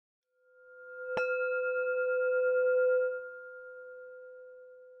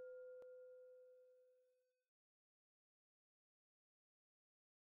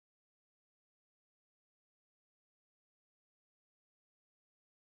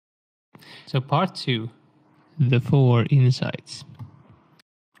So part 2, the 4 insights.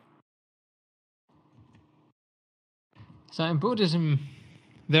 So in Buddhism,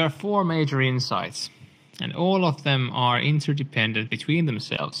 there are 4 major insights, and all of them are interdependent between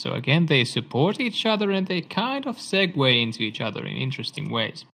themselves. So again, they support each other and they kind of segue into each other in interesting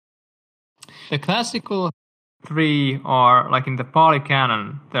ways. The classical 3 are, like in the Pali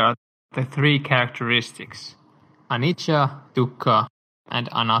Canon, there are the 3 characteristics: anicca, dukkha, and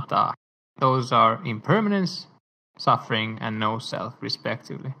anatta. Those are impermanence, suffering, and no self,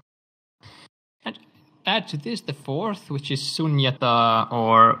 respectively. And add to this the 4th, which is sunyata,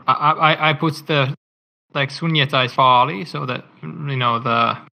 or I put the, like, sunyata is Pali, so that,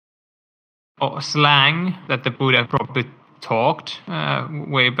 the slang that the Buddha probably talked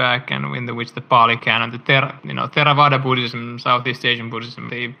way back, and in which the Pali Canon, the Theravada Buddhism, Southeast Asian Buddhism,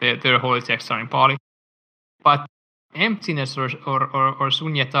 their holy texts are in Pali. But emptiness or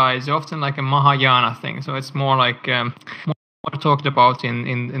sunyata is often like a Mahayana thing, so it's more like more talked about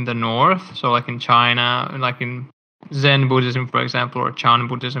in the north, so like in China, like in Zen Buddhism, for example, or Chan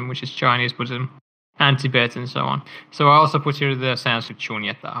Buddhism, which is Chinese Buddhism, and Tibet, and so on. So I also put here the Sanskrit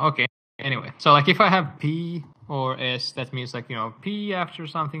shunyata. Okay, anyway, so like if I have P or S, that means like, P after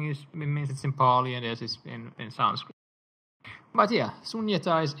something it means it's in Pali, and S is in Sanskrit. But yeah,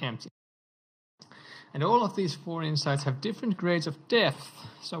 sunyata is empty. And all of these 4 insights have different grades of depth,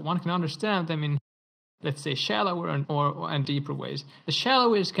 so one can understand them in, let's say, shallower and deeper ways. The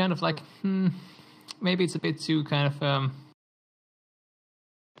shallow is kind of like, maybe it's a bit too kind of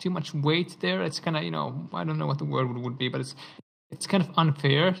too much weight there. It's kind of, I don't know what the word would be, but it's kind of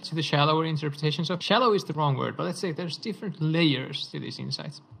unfair to the shallower interpretation. So shallow is the wrong word, but let's say there's different layers to these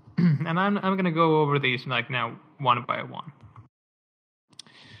insights. And I'm going to go over these like now one by one.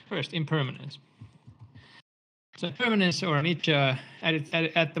 First, impermanence. So impermanence, or anicca,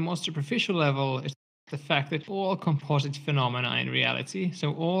 at the most superficial level, is the fact that all composite phenomena in reality,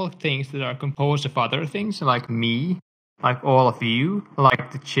 so all things that are composed of other things, like me, like all of you,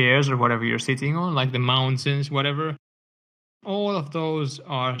 like the chairs or whatever you're sitting on, like the mountains, whatever, all of those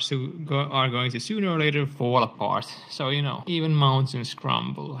are going to sooner or later fall apart. So, even mountains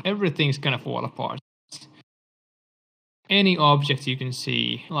crumble. Everything's going to fall apart. Any object you can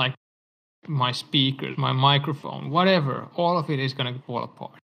see, like my speakers, my microphone, whatever, all of it is going to fall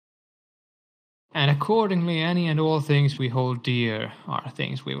apart. And accordingly, any and all things we hold dear are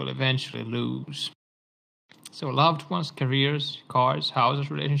things we will eventually lose. So loved ones, careers, cars,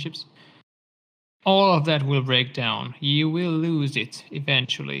 houses, relationships, all of that will break down. You will lose it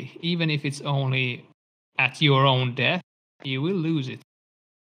eventually, even if it's only at your own death, you will lose it.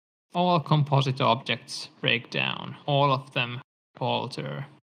 All composite objects break down. All of them falter.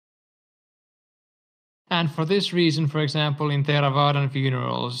 And for this reason, for example, in Theravadan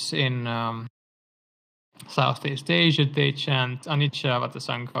funerals in Southeast Asia, they chant anicca vata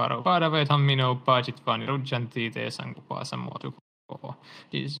sankharo padave dhammino pajitvani rujjanti te sanghupasa motu.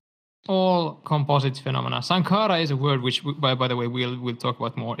 Is all composite phenomena. Sankhara is a word which, by the way, we'll talk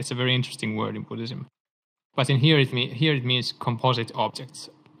about more. It's a very interesting word in Buddhism. But in here it means composite objects.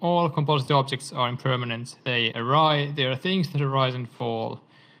 All composite objects are impermanent. They are things that arise and fall.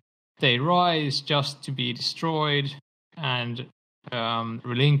 They rise just to be destroyed, and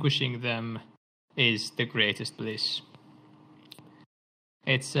relinquishing them is the greatest bliss.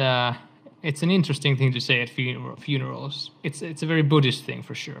 It's an interesting thing to say at funerals. It's a very Buddhist thing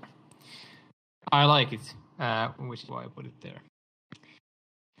for sure. I like it, which is why I put it there.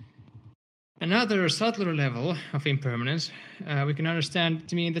 Another subtler level of impermanence we can understand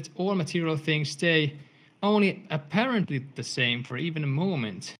to mean that all material things stay only apparently the same for even a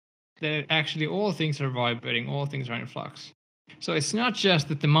moment. That actually all things are vibrating, all things are in flux. So it's not just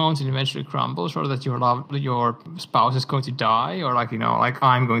that the mountain eventually crumbles, or that your spouse is going to die, or like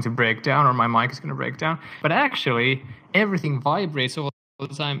I'm going to break down, or my mic is going to break down. But actually, everything vibrates all the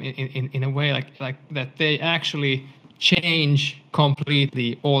time in a way like that. They actually change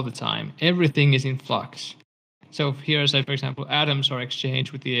completely all the time. Everything is in flux. So here, say for example, atoms are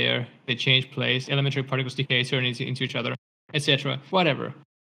exchanged with the air. They change place. Elementary particles decay, turn into each other, etc. Whatever.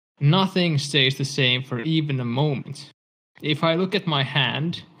 Nothing stays the same for even a moment. If I look at my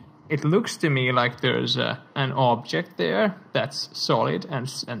hand, it looks to me like there's an object there that's solid and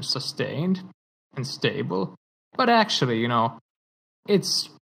sustained and stable. But actually,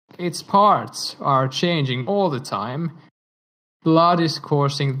 its parts are changing all the time. Blood is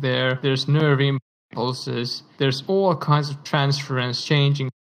coursing there. There's nerve impulses. There's all kinds of transference, changing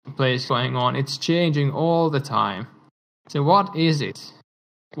place going on. It's changing all the time. So what is it?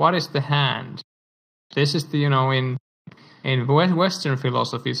 What is the hand? This is the, In Western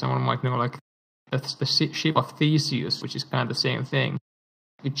philosophy, someone might know like that's the ship of Theseus, which is kind of the same thing.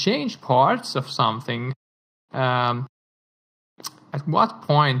 You change parts of something. At what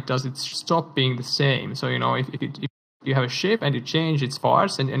point does it stop being the same? So, if you have a ship and you change its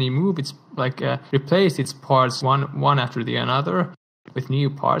parts and you move its, replace its parts one after the another with new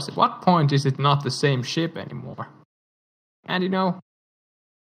parts, at what point is it not the same ship anymore? And,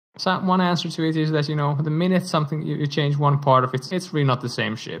 one answer to it is that, the minute something you change one part of it, it's really not the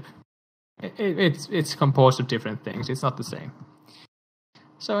same ship. It's composed of different things. It's not the same.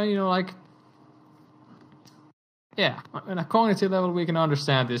 So, yeah, on a cognitive level, we can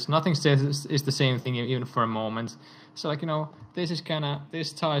understand this. Nothing stays is the same thing even for a moment. So,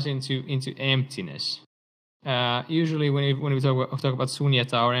 this ties into emptiness. Usually, when we talk about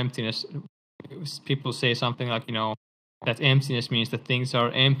sunyata or emptiness, people say something like, that emptiness means that things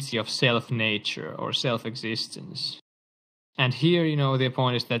are empty of self-nature or self-existence. And here, the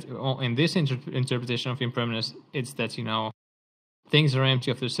point is that in this interpretation of impermanence, it's that, things are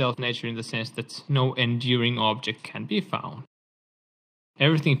empty of their self-nature in the sense that no enduring object can be found.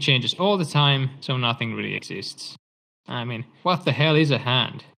 Everything changes all the time, so nothing really exists. I mean, what the hell is a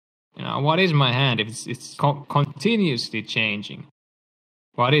hand? What is my hand if it's continuously changing?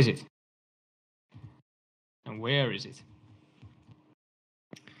 What is it? And where is it?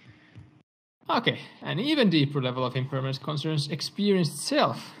 Okay, an even deeper level of impermanence concerns experience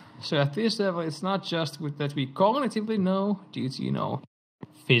itself. So at this level, it's not just that we cognitively know, due to,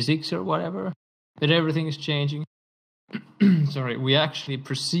 physics or whatever, that everything is changing. Sorry, we actually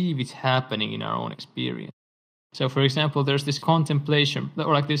perceive it happening in our own experience. So, for example, there's this contemplation,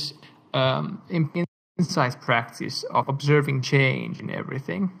 or like this insight practice of observing change in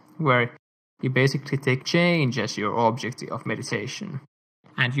everything, where you basically take change as your object of meditation.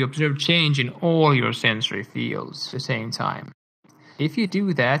 And you observe change in all your sensory fields at the same time. If you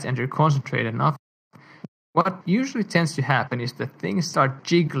do that and you're concentrated enough, what usually tends to happen is that things start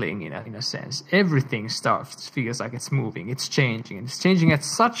jiggling in a sense. Everything feels like it's moving, it's changing, and it's changing at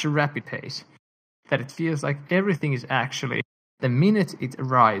such a rapid pace that it feels like everything is actually, the minute it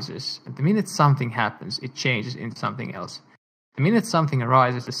arises, and the minute something happens, it changes into something else. The minute something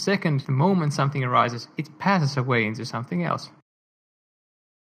arises, the moment something arises, it passes away into something else.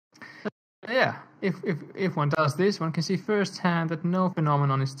 Yeah, if one does this, one can see firsthand that no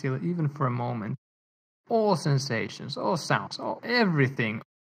phenomenon is still, even for a moment. All sensations, all sounds, everything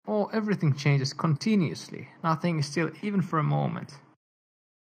changes continuously. Nothing is still, even for a moment.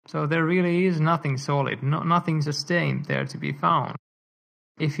 So there really is nothing solid, nothing sustained there to be found.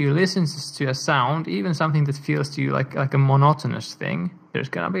 If you listen to a sound, even something that feels to you like a monotonous thing, there's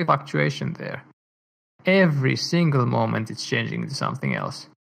gonna be fluctuation there. Every single moment it's changing into something else.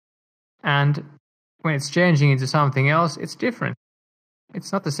 And when it's changing into something else, it's different.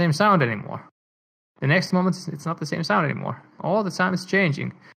 It's not the same sound anymore. The next moment, it's not the same sound anymore. All the time it's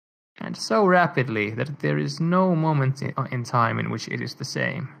changing. And so rapidly that there is no moment in time in which it is the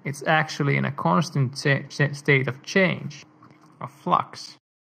same. It's actually in a constant state of change, of flux.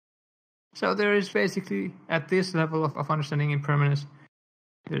 So there is basically, at this level of understanding impermanence,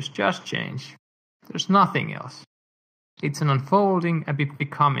 there's just change. There's nothing else. It's an unfolding, a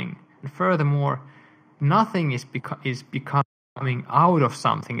becoming. And furthermore, nothing is becoming out of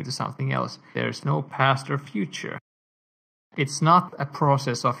something into something else. There's no past or future. It's not a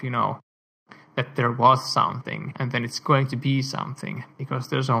process of, that there was something and then it's going to be something, because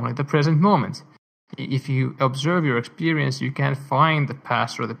there's only the present moment. If you observe your experience, you can't find the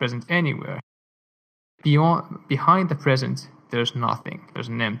past or the present anywhere. Behind the present, there's nothing. There's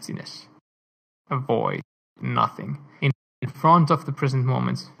an emptiness, a void, nothing. In front of the present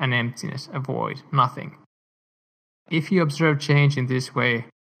moment, an emptiness, a void, nothing. If you observe change in this way,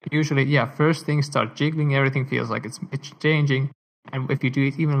 usually, first things start jiggling, everything feels like it's changing. And if you do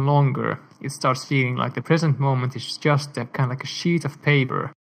it even longer, it starts feeling like the present moment is just kind of like a sheet of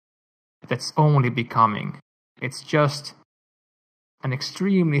paper that's only becoming. It's just an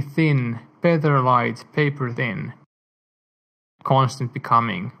extremely thin, feather-light, paper-thin, constant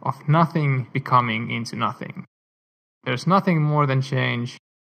becoming of nothing becoming into nothing. There's nothing more than change.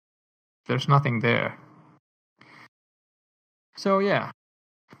 There's nothing there. So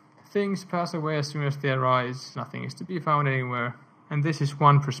things pass away as soon as they arise. Nothing is to be found anywhere. And this is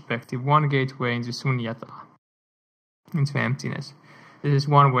one perspective, one gateway into sunyata, into emptiness. This is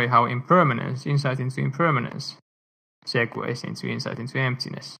one way how impermanence, insight into impermanence, segues into insight into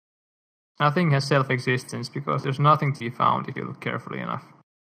emptiness. Nothing has self-existence because there's nothing to be found if you look carefully enough.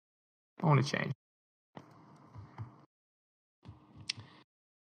 Only change.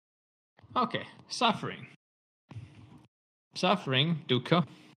 Okay, suffering. suffering, dukkha,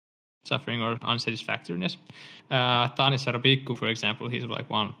 suffering or unsatisfactoriness. Tanis Sarabikku, for example, he's like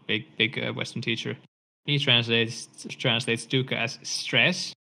one big Western teacher. He translates dukkha as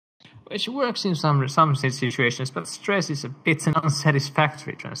stress, which works in some situations, but stress is a bit an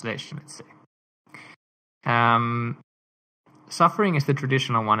unsatisfactory translation, let's say. Suffering is the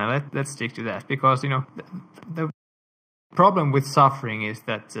traditional one, and let's stick to that, because the problem with suffering is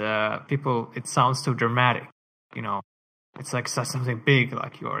that it sounds so dramatic. It's like something big,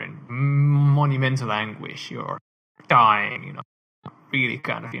 like you're in monumental anguish, you're dying, really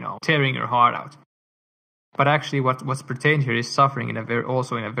kind of tearing your heart out. But actually, what's pertained here is suffering in a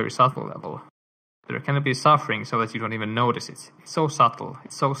very subtle level. There can be suffering so that you don't even notice it. It's so subtle,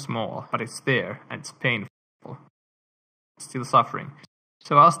 it's so small, but it's there and it's painful. It's still suffering.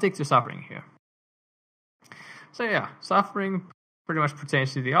 So I'll stick to suffering here. So yeah, suffering pretty much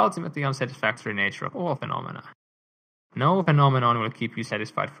pertains to the ultimately unsatisfactory nature of all phenomena. No phenomenon will keep you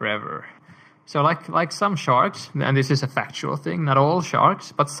satisfied forever. So like some sharks, and this is a factual thing, not all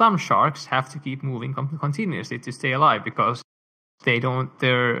sharks, but some sharks have to keep moving continuously to stay alive, because their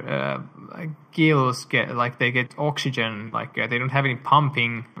gills get oxygen, they don't have any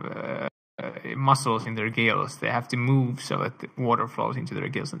pumping muscles in their gills. They have to move so that the water flows into their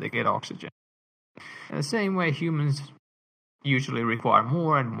gills and they get oxygen. In the same way, humans usually require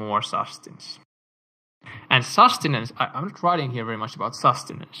more and more sustenance. And sustenance, I'm not writing here very much about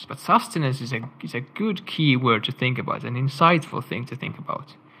sustenance, but sustenance is a good key word to think about, an insightful thing to think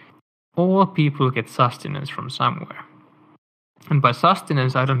about. All people get sustenance from somewhere. And by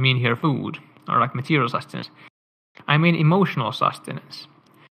sustenance, I don't mean here food, or like material sustenance. I mean emotional sustenance.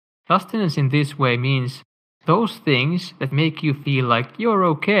 Sustenance in this way means those things that make you feel like you're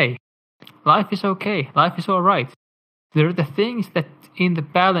okay. Life is okay. Life is all right. They're the things that in the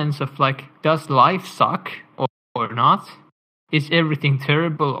balance of does life suck or not? Is everything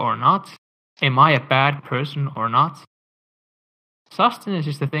terrible or not? Am I a bad person or not? Sustenance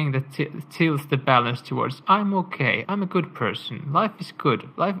is the thing that tilts the balance towards I'm okay, I'm a good person, life is good,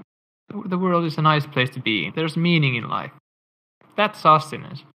 the world is a nice place to be in, there's meaning in life. That's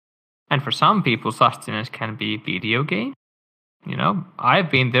sustenance. And for some people, sustenance can be video game. I've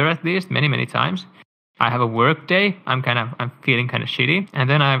been there at least many times. I have a work day, I'm feeling kind of shitty, and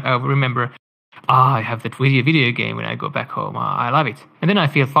then I remember, I have that video game when I go back home, I love it. And then I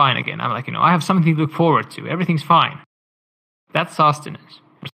feel fine again. I'm I have something to look forward to, everything's fine. That's sustenance.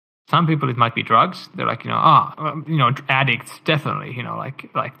 For some people, it might be drugs. They're addicts, definitely.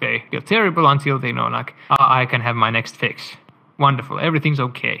 They feel terrible until they know, I can have my next fix. Wonderful, everything's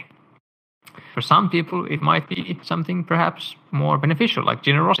okay. For some people, it might be something perhaps more beneficial, like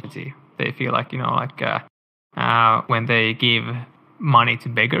generosity. They feel when they give money to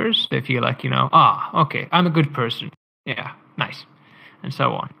beggars, they feel okay, I'm a good person. Yeah, nice, and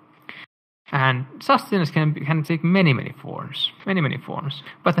so on. And sustenance can take many forms.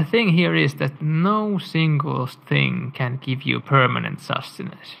 But the thing here is that no single thing can give you permanent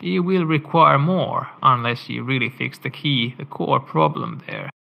sustenance. You will require more unless you really fix the core problem there.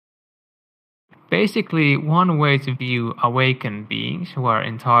 Basically, one way to view awakened beings who are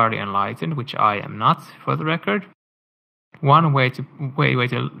entirely enlightened, which I am not, for the record, one way to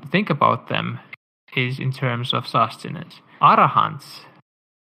think about them is in terms of sustenance. Arahants,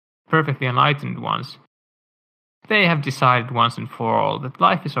 perfectly enlightened ones, they have decided once and for all that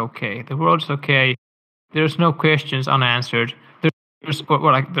life is okay, the world is okay, there's no questions unanswered. There's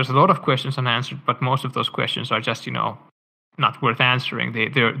a lot of questions unanswered, but most of those questions are just, not worth answering.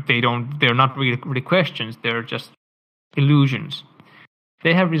 They're not really questions, they're just illusions.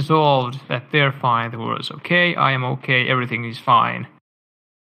 They have resolved that they're fine, the world is okay, I am okay, everything is fine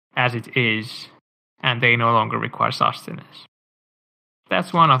as it is, and they no longer require sustenance.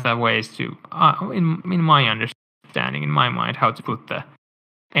 That's one of the ways to, in my understanding, in my mind, how to put the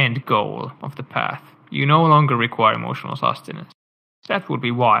end goal of the path. You no longer require emotional sustenance. That would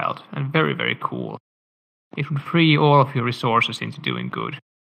be wild and very, very cool. It would free all of your resources into doing good.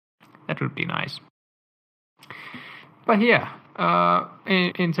 That would be nice. But yeah,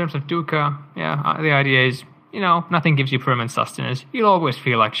 in terms of dukkha, the idea is, nothing gives you permanent sustenance. You'll always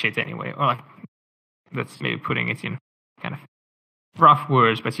feel like shit anyway. Or that's maybe putting it in kind of rough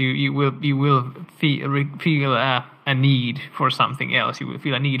words, but you will feel a need for something else. You will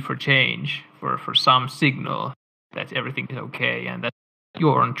feel a need for change, for some signal that everything is okay and that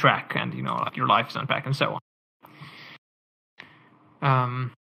you're on track and your life is on track and so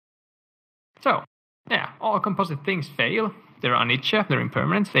on. So all composite things fail. They're anicca, they're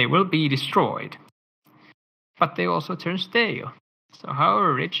impermanent, they will be destroyed. But they also turn stale. So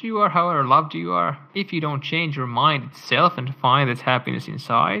however rich you are, however loved you are, if you don't change your mind itself and find that happiness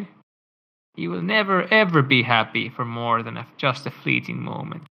inside, you will never ever be happy for more than just a fleeting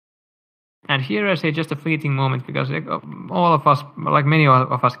moment. And here I say just a fleeting moment because all of us, like many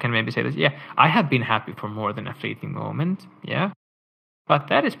of us can maybe say that, yeah, I have been happy for more than a fleeting moment, yeah. But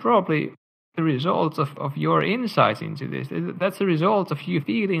that is probably the result of your insights into this. That's the result of you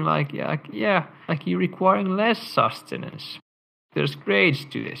feeling like you're requiring less sustenance. There's grades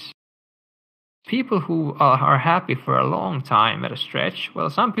to this. People who are happy for a long time at a stretch, well,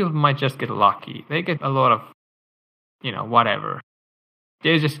 some people might just get lucky. They get a lot of, whatever.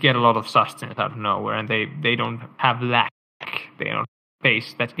 They just get a lot of sustenance out of nowhere, and they don't have lack. They don't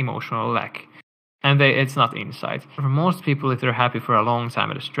face that emotional lack. And it's not insight. For most people, if they're happy for a long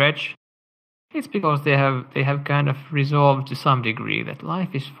time at a stretch, it's because they have kind of resolved to some degree that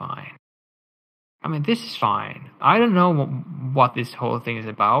life is fine. I mean, this is fine. I don't know what this whole thing is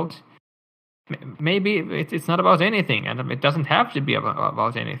about. Maybe it's not about anything, and it doesn't have to be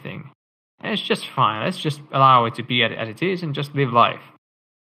about anything. And it's just fine. Let's just allow it to be as it is and just live life.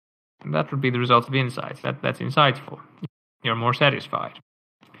 And that would be the result of insight. That's insightful. You're more satisfied.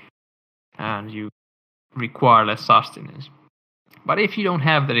 And you require less sustenance. But if you don't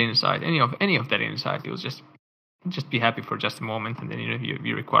have that insight, any of that insight, you'll just be happy for just a moment, and then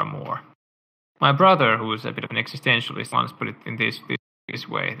you require more. My brother, who is a bit of an existentialist, once put it in this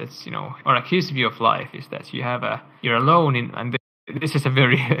way. That's or like his view of life is that you're alone in, and this is a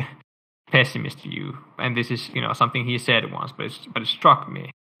very pessimist view, and this is something he said once, but it struck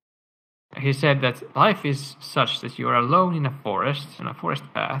me. He said that life is such that you are alone in a forest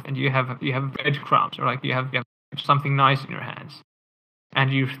path, and you have breadcrumbs, or like you have something nice in your hands,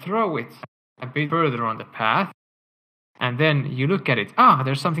 and you throw it a bit further on the path. And then you look at it,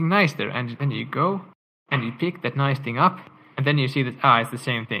 there's something nice there. And then you go and you pick that nice thing up. And then you see that, it's the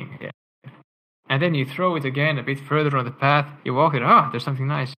same thing. Yeah. And then you throw it again a bit further on the path. You walk it, there's something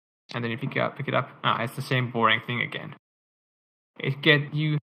nice. And then you pick it up, it's the same boring thing again.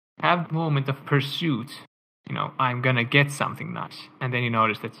 You have the moment of pursuit. I'm going to get something nice. And then you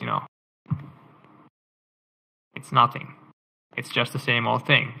notice that, it's nothing. It's just the same old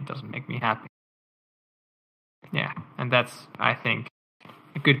thing. It doesn't make me happy. Yeah, and that's, I think,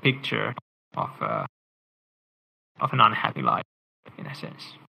 a good picture of an unhappy life, in a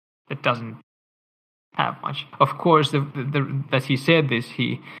sense. That doesn't have much. Of course, that he said this,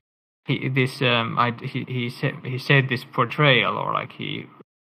 he said this portrayal, or like he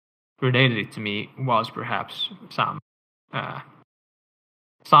related it to me, was perhaps some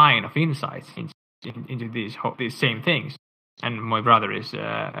sign of insights into these same things. And my brother is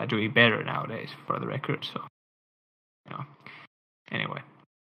doing better nowadays, for the record. So, anyway.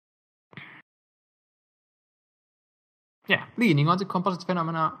 Yeah, leaning onto composite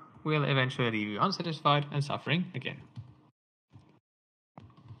phenomena will eventually leave you unsatisfied and suffering again.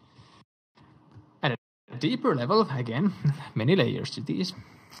 At a deeper level, again, many layers to these,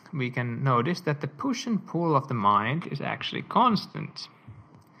 we can notice that the push and pull of the mind is actually constant.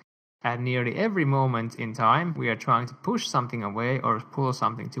 At nearly every moment in time, we are trying to push something away or pull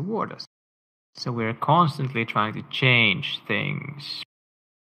something toward us. So we're constantly trying to change things.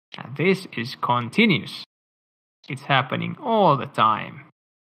 And this is continuous. It's happening all the time.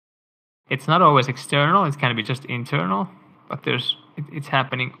 It's not always external, it can be just internal, but it's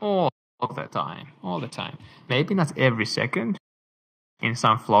happening all the time. Maybe not every second. In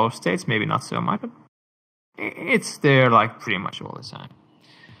some flow states, maybe not so much, but it's there like pretty much all the time.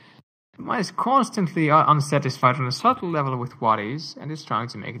 The mind is constantly unsatisfied on a subtle level with what is, and is trying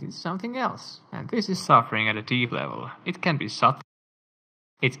to make it into something else. And this is suffering at a deep level. It can be subtle.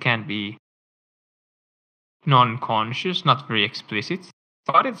 It can be non-conscious, not very explicit,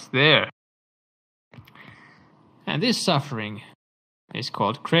 but it's there. And this suffering is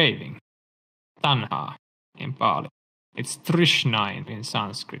called craving. Tanha in Pali. It's Trishna in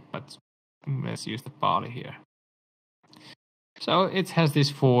Sanskrit, but let's use the Pali here. So it has these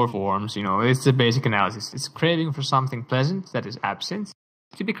 4 forms, it's the basic analysis. It's craving for something pleasant that is absent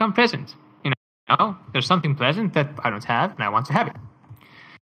to become present. There's something pleasant that I don't have and I want to have it.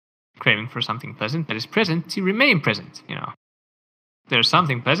 Craving for something pleasant that is present to remain present, There's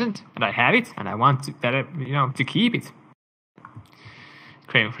something pleasant and I have it and I want to keep it.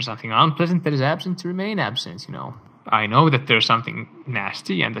 Craving for something unpleasant that is absent to remain absent, I know that there's something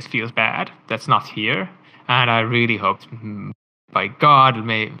nasty and that feels bad that's not here, and I really hope, by God,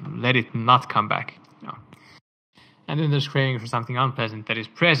 may let it not come back. And then there's craving for something unpleasant that is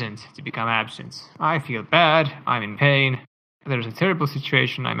present to become absent. I feel bad, I'm in pain, there's a terrible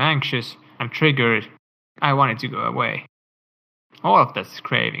situation, I'm anxious, I'm triggered, I want it to go away. All of that's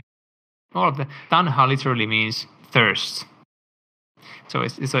craving. All of the tanha literally means thirst. So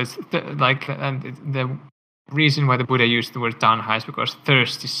it's like, and the reason why the Buddha used the word tanha is because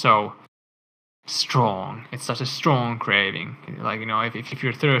thirst is so strong. It's such a strong craving. Like, if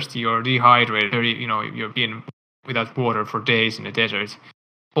you're thirsty, you're dehydrated, you're being without water for days in the desert,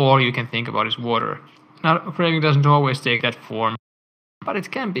 all you can think about is water. Now, craving doesn't always take that form, but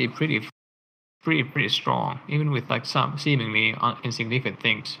it can be pretty strong, even with like some seemingly insignificant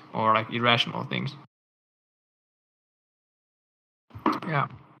things or like irrational things. Yeah.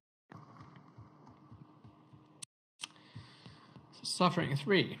 Suffering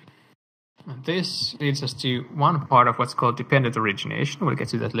 3. And this leads us to one part of what's called dependent origination. We'll get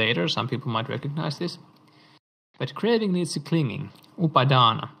to that later. Some people might recognize this. But craving leads to clinging,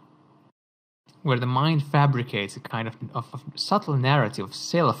 upadana, where the mind fabricates a kind of subtle narrative of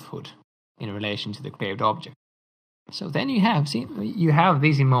selfhood in relation to the craved object. So then you have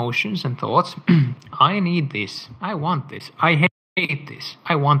these emotions and thoughts. I need this. I want this. I hate this.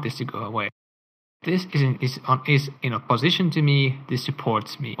 I want this to go away. This is in opposition to me. This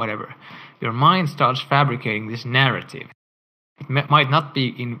supports me. Whatever. Your mind starts fabricating this narrative. It might not be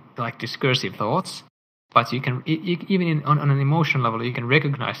in like discursive thoughts, but you can even on an emotional level you can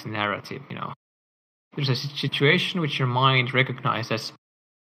recognize the narrative. There's a situation which your mind recognizes as,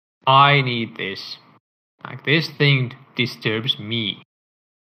 I need this. Like, this thing disturbs me.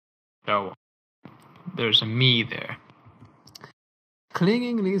 So there's a me there.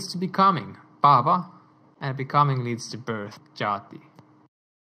 Clinging leads to becoming, bhava, and becoming leads to birth, jati.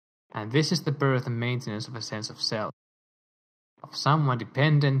 And this is the birth and maintenance of a sense of self, of someone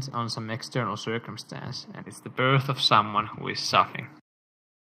dependent on some external circumstance, and it's the birth of someone who is suffering.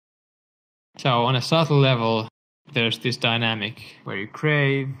 So on a subtle level, there's this dynamic where you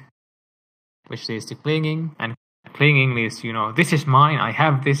crave, which leads to clinging, and clinging leads to, this is mine, I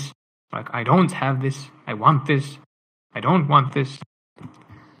have this, like, I don't have this, I want this, I don't want this.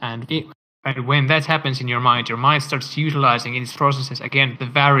 And when that happens in your mind starts utilizing in its processes, again, the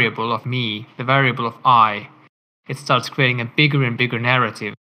variable of me, the variable of I. It starts creating a bigger and bigger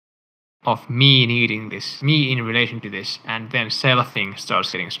narrative of me needing this, me in relation to this, and then selfing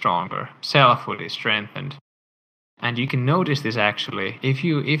starts getting stronger. Selfhood is strengthened. And you can notice this actually. If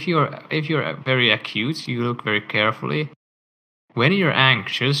you're very acute, you look very carefully. When you're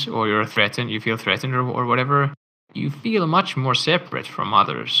anxious or you're threatened, you feel threatened or whatever, you feel much more separate from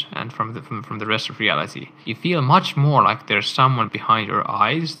others and from the rest of reality. You feel much more like there's someone behind your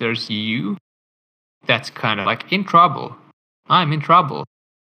eyes. There's you. That's kind of like in trouble. I'm in trouble.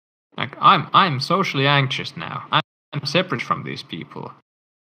 Like I'm socially anxious now. I'm separate from these people.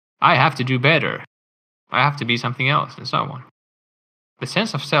 I have to do better. I have to be something else, and so on. The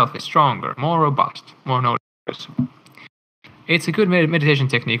sense of self is stronger, more robust, more noticeable. It's a good meditation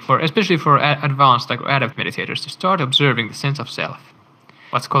technique especially for advanced, like advanced meditators, to start observing the sense of self.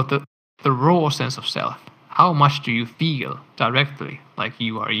 What's called the raw sense of self. How much do you feel directly like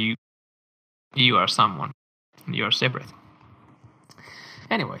you are you? You are someone. You are separate.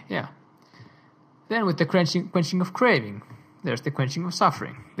 Anyway, yeah. Then with the quenching of craving, there's the quenching of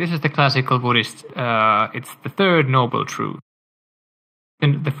suffering. This is the classical Buddhist, it's the third noble truth.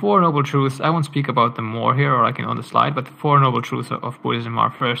 And the four noble truths, I won't speak about them more here or on the slide, but the four noble truths of Buddhism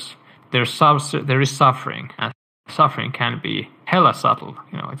are first, there is suffering, and suffering can be hella subtle,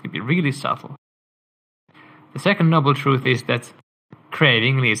 it can be really subtle. The second noble truth is that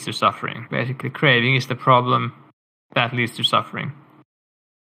craving leads to suffering. Basically, craving is the problem that leads to suffering.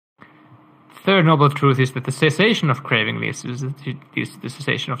 The third noble truth is that the cessation of craving leads to the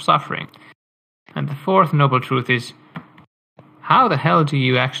cessation of suffering. And the fourth noble truth is, how the hell do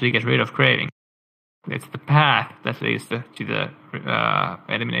you actually get rid of craving? It's the path that leads to the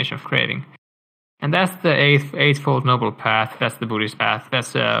elimination of craving. And that's the eightfold noble path. That's the Buddhist path.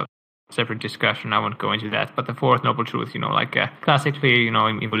 That's a separate discussion. I won't go into that. But the fourth noble truth, classically,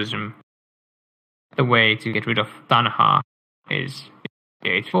 in Buddhism, the way to get rid of tanha is the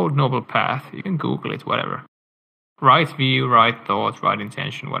eightfold noble path. You can Google it, whatever. Right view, right thought, right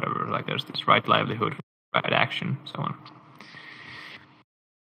intention, whatever. Like there's this right livelihood, right action, so on.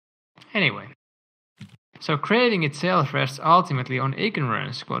 Anyway, so craving itself rests ultimately on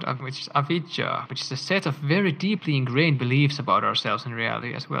ignorance, which is avidya, which is a set of very deeply ingrained beliefs about ourselves and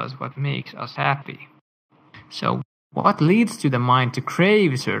reality, as well as what makes us happy. So what leads to the mind to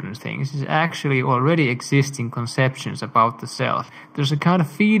crave certain things is actually already existing conceptions about the self. There's a kind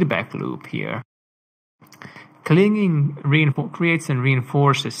of feedback loop here. Clinging creates and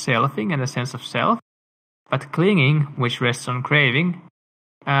reinforces selfing and a sense of self, but clinging, which rests on craving,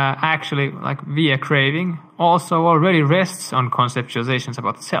 actually, like via craving, also already rests on conceptualizations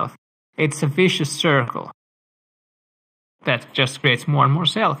about the self. It's a vicious circle that just creates more and more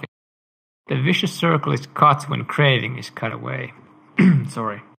self. The vicious circle is cut when craving is cut away.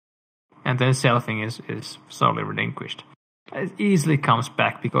 Sorry. And then selfing is slowly relinquished. It easily comes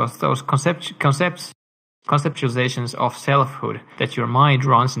back because those conceptualizations of selfhood that your mind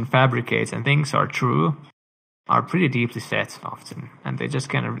runs and fabricates and thinks are true are pretty deeply set often, and they just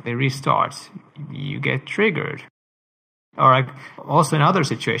they restart. You get triggered, or like also in other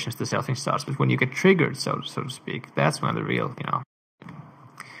situations the selfing starts. But when you get triggered, so to speak, that's when the real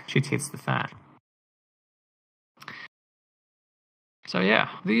shit hits the fan. So yeah,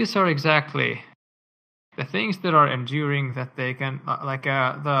 these are exactly the things that are enduring, that they can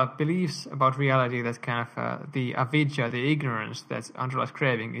the beliefs about reality, that kind of the avidya, the ignorance that underlies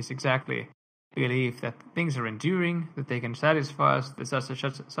craving, is exactly belief that things are enduring, that they can satisfy us, that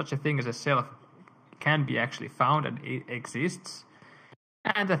such a thing as a self can be actually found and it exists,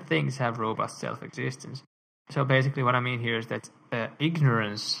 and that things have robust self-existence. So basically what I mean here is that the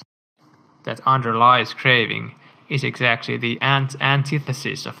ignorance that underlies craving is exactly the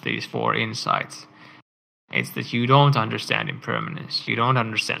antithesis of these four insights. It's that you don't understand impermanence, you don't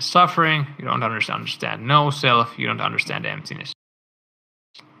understand suffering, you don't understand no self, you don't understand emptiness.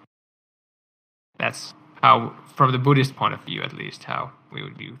 That's how, from the Buddhist point of view at least, how we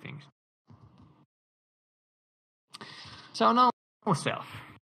would view things. So no self.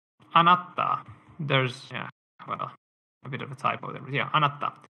 Anatta. There's, a bit of a typo there. Yeah,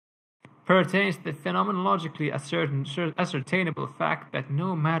 anatta pertains to the phenomenologically ascertainable fact that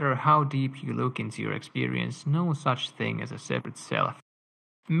no matter how deep you look into your experience, no such thing as a separate self,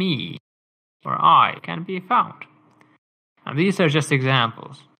 me, or I, can be found. And these are just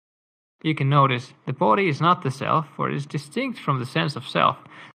examples. You can notice the body is not the self, for it is distinct from the sense of self.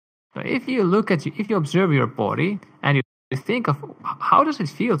 So if you observe your body and you think of how does it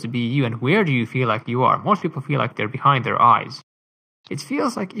feel to be you, and where do you feel like you are? Most people feel like they're behind their eyes. It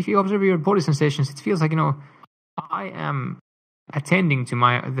feels like, if you observe your body sensations, it feels like, I am attending to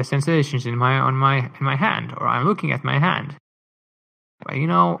the sensations in my hand, or I'm looking at my hand. But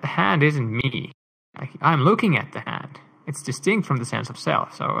the hand isn't me. Like, I'm looking at the hand. It's distinct from the sense of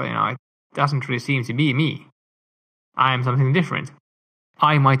self. So, it doesn't really seem to be me. I am something different.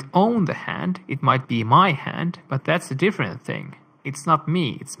 I might own the hand. It might be my hand, but that's a different thing. It's not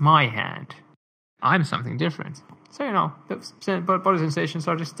me. It's my hand. I'm something different. So, the body sensations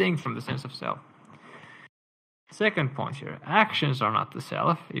are distinct from the sense of self. Second point here, actions are not the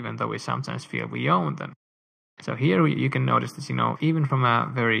self, even though we sometimes feel we own them. So here you can notice this, even from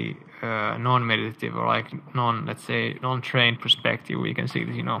a very non-meditative or non-trained perspective, we can see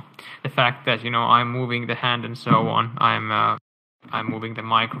this, the fact that, I'm moving the hand and so on, I'm moving the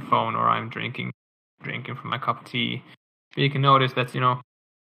microphone, or I'm drinking from my cup of tea. You can notice that,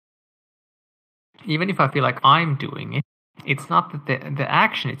 even if I feel like I'm doing it, it's not that the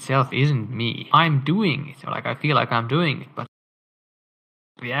action itself isn't me. I'm doing it, or I feel like I'm doing it, but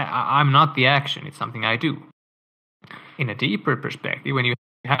I'm not the action. It's something I do. In a deeper perspective, when you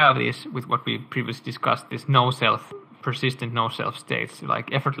have this, with what we previously discussed, this persistent no-self states,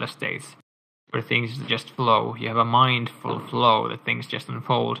 like effortless states, where things just flow, you have a mindful flow that things just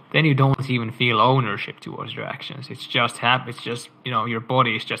unfold, then you don't even feel ownership towards your actions. It's just your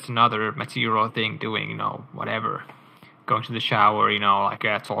body is just another material thing doing, whatever. Going to the shower,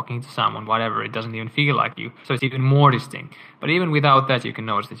 talking to someone, whatever. It doesn't even feel like you. So it's even more distinct. But even without that, you can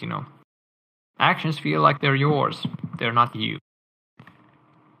notice that, actions feel like they're yours. They're not you.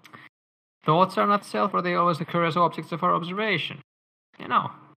 Thoughts are not self, or they always occur as objects of our observation.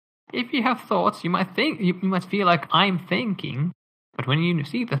 If you have thoughts, you might feel like I'm thinking, but when you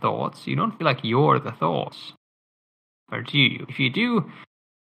see the thoughts, you don't feel like you're the thoughts. Or do you? If you do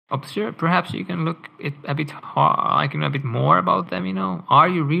observe, perhaps you can look a bit a bit more about them, Are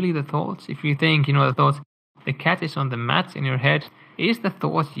you really the thoughts? If you think, the thoughts, the cat is on the mat in your head, is the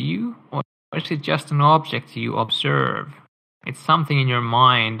thought you, or is it just an object you observe? It's something in your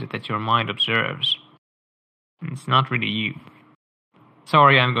mind that your mind observes. It's not really you.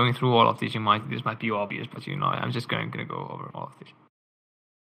 Sorry, I'm going through all of this. This might be obvious, but I'm just going to go over all of this.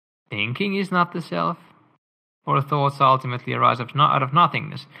 Thinking is not the self, or thoughts ultimately arise out of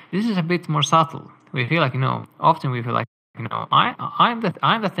nothingness. This is a bit more subtle. We feel like, often we feel like, I'm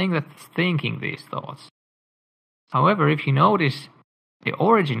the thing that's thinking these thoughts. However, if you notice the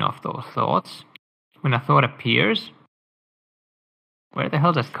origin of those thoughts, when a thought appears, where the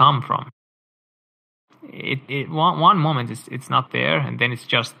hell does it come from? One moment it's not there, and then it's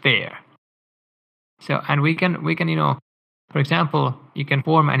just there. So, and we can For example, you can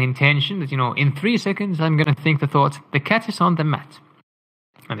form an intention that, in 3 seconds I'm going to think the thought, the cat is on the mat.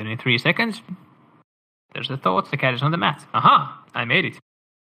 And then in 3 seconds, there's the thought, the cat is on the mat. Aha, I made it.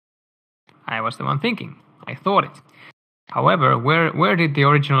 I was the one thinking. I thought it. However, where did the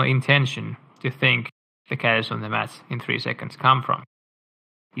original intention to think the cat is on the mat in 3 seconds come from?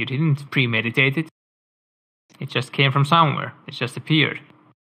 You didn't premeditate it. It just came from somewhere. It just appeared.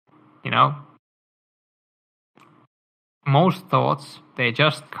 Most thoughts, they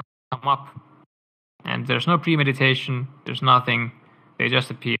just come up. And there's no premeditation. There's nothing. They just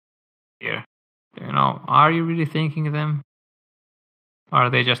appear. Are you really thinking them? Or are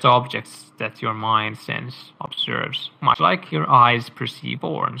they just objects that your mind observes, much like your eyes perceive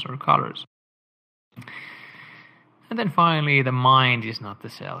forms or colors? And then finally, the mind is not the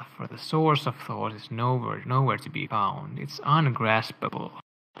self, for the source of thought is nowhere to be found. It's ungraspable.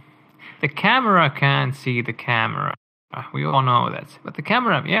 The camera can't see the camera. We all know that. But the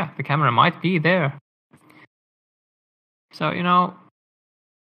camera might be there. So,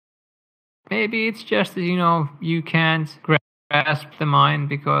 maybe it's just that, you can't grasp the mind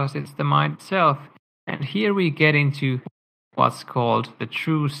because it's the mind itself. And here we get into what's called the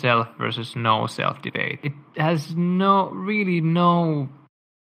true self versus no self debate. It has really no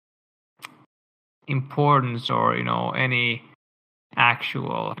importance or, any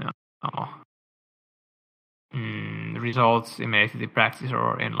actual, results in meditative practice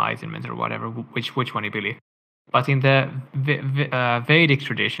or enlightenment or whatever, which one you believe. But in the Vedic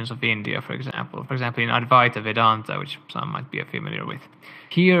traditions of India, for example in Advaita Vedanta, which some might be familiar with,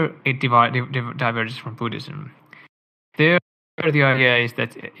 here it diverges from Buddhism. There, the idea is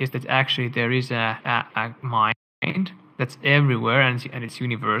that actually there is a mind that's everywhere and it's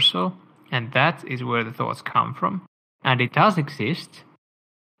universal, and that is where the thoughts come from, and it does exist,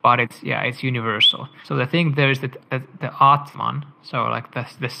 but it's universal. So the thing there is that the Atman, so like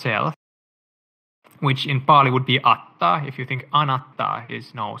the self, which in Pali would be atta. If you think anatta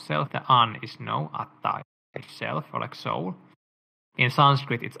is no self, the an is no, atta is self or like soul. In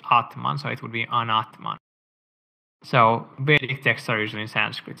Sanskrit it's atman, so it would be anatman. So Vedic texts are usually in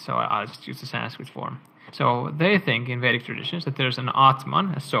Sanskrit, so I'll just use the Sanskrit form. So they think in Vedic traditions that there's an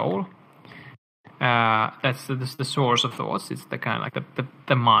atman, a soul. That's the source of thoughts. It's the kind of like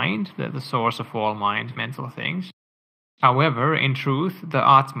the mind, the source of all mind, mental things. However, in truth, the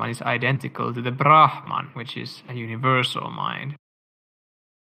Atman is identical to the Brahman, which is a universal mind.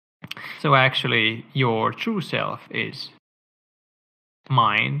 So actually, your true self is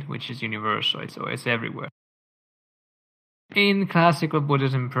mind, which is universal, so it's everywhere. In classical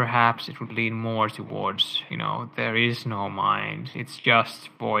Buddhism, perhaps it would lean more towards, there is no mind, it's just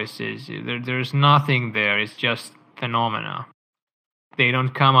voices, there's nothing there, it's just phenomena. They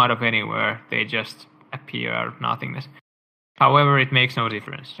don't come out of anywhere, they just appear out of nothingness. However, it makes no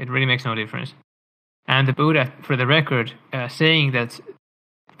difference. It really makes no difference. And the Buddha, for the record, saying that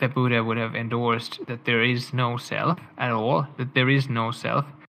the Buddha would have endorsed that there is no self at all, that there is no self,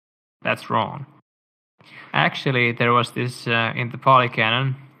 that's wrong. Actually, there was this, in the Pali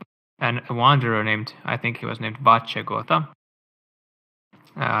Canon, a wanderer I think he was named Vachagota,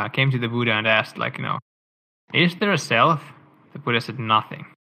 came to the Buddha and asked, is there a self? The Buddha said nothing.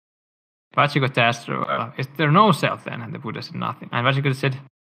 Vachagota asked, is there no self then? And the Buddha said nothing. And Vachagota said,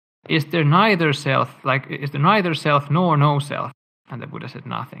 is there neither self nor no self? And the Buddha said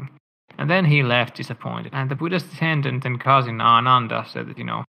nothing. And then he left disappointed. And the Buddha's attendant and cousin Ananda said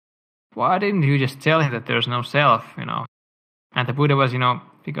that, why didn't you just tell him that there's no self, And the Buddha was,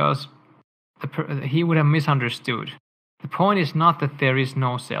 because he would have misunderstood. The point is not that there is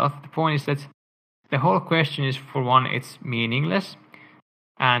no self. The point is that the whole question is, for one, it's meaningless.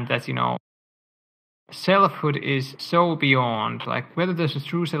 And that, selfhood is so beyond, whether there's a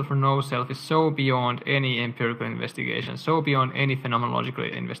true self or no self is so beyond any empirical investigation, so beyond any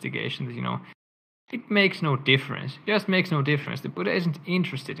phenomenological investigation that, it makes no difference. It just makes no difference. The Buddha isn't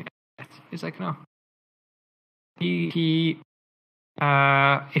interested in that. He's like, no. He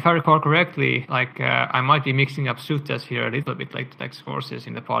if I recall correctly, I might be mixing up suttas here a little bit, like sources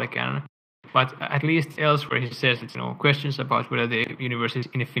in the Pali Canon. But at least elsewhere he says that, questions about whether the universe is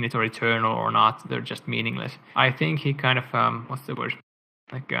infinite or eternal or not, they're just meaningless. I think he kind of,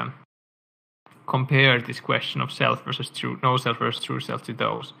 compared this question of self versus true, no self versus true self to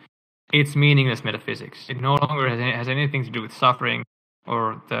those. It's meaningless metaphysics. It no longer has anything to do with suffering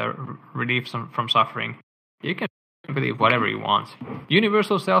or the relief from suffering. You can believe whatever you want.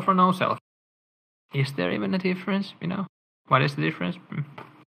 Universal self or no self. Is there even a difference? What is the difference?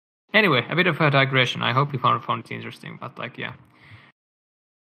 Anyway, a bit of a digression. I hope you found it interesting, but yeah.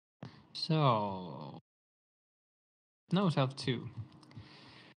 So, no self too.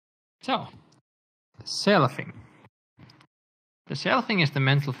 So, selfing. The selfing is the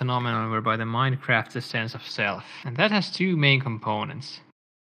mental phenomenon whereby the mind crafts a sense of self, and that has two main components.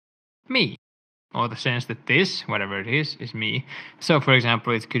 Me, or the sense that this, whatever it is me. So, for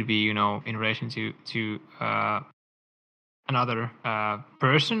example, it could be, in relation to another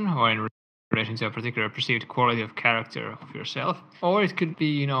person, or in relation to a particular perceived quality of character of yourself, or it could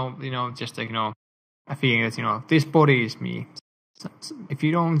be, just like, a feeling that, this body is me. So if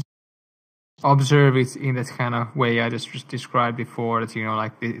you don't observe it in that kind of way I just described before, that,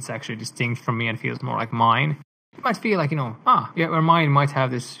 like it's actually distinct from me and feels more like mine, you might feel like, your mind might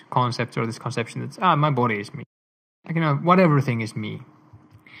have this concept or this conception that, my body is me. Like, whatever thing is me.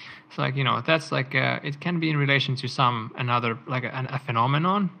 It's like, that's like, it can be in relation to another, like a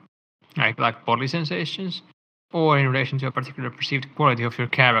phenomenon, like bodily sensations, or in relation to a particular perceived quality of your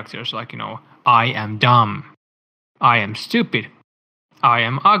characters, like, I am dumb, I am stupid, I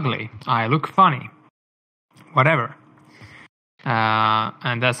am ugly, I look funny, whatever.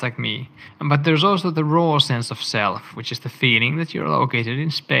 And that's like me. But there's also the raw sense of self, which is the feeling that you're located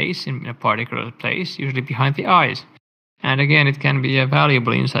in space, in a particular place, usually behind the eyes. And again, it can be a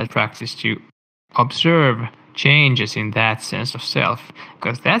valuable insight practice to observe changes in that sense of self,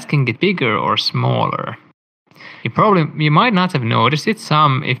 because that can get bigger or smaller. You might not have noticed it,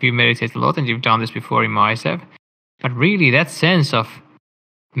 some if you meditate a lot and you've done this before, you might have. But really, that sense of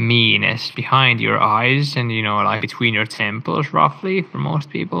me-ness behind your eyes and, like between your temples, roughly, for most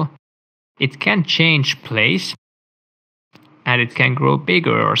people, it can change place and it can grow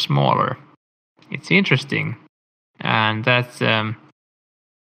bigger or smaller. It's interesting. And that's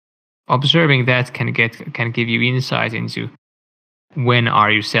observing that can give you insight into when are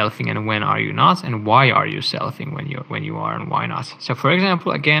you selfing and when are you not, and why are you selfing when you are and why not. So, for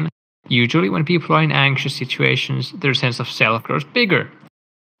example, again, usually when people are in anxious situations, their sense of self grows bigger.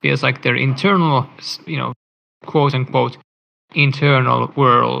 Feels like their internal, quote unquote, internal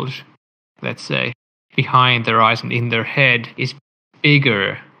world, let's say, behind their eyes and in their head is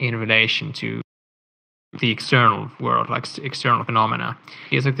bigger in relation to the external world, like external phenomena.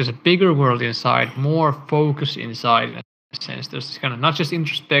 Feels like there's a bigger world inside, more focus inside, in a sense. There's this kind of not just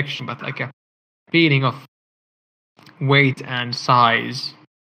introspection, but like a feeling of weight and size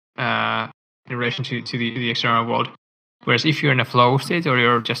in relation to the external world. Whereas if you're in a flow state, or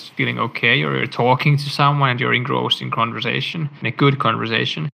you're just feeling okay, or you're talking to someone and you're engrossed in conversation, in a good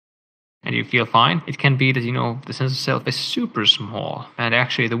conversation, and you feel fine, it can be that, the sense of self is super small. And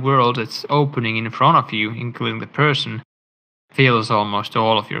actually the world that's opening in front of you, including the person, fills almost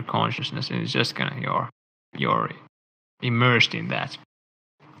all of your consciousness, and it's just kind of you're immersed in that.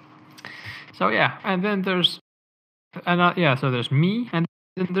 So yeah, and then there's me, and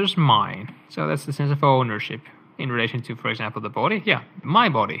then there's mine. So that's the sense of ownership in relation to, for example, the body. Yeah, my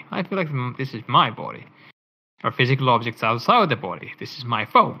body. I feel like this is my body. Or physical objects outside the body. This is my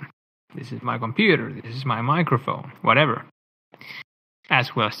phone. This is my computer. This is my microphone. Whatever.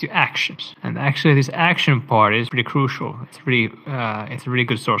 As well as to actions. And actually this action part is pretty crucial. It's a really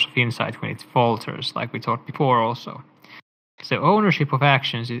good source of insight when it falters, like we talked before also. So ownership of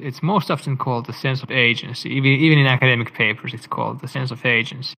actions, it's most often called the sense of agency. Even in academic papers, it's called the sense of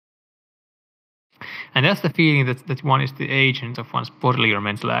agency. And that's the feeling that one is the agent of one's bodily or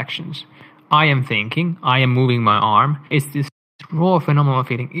mental actions. I am thinking, I am moving my arm. It's this raw phenomenal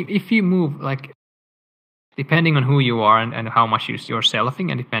feeling. If you move, like, depending on who you are and how much you're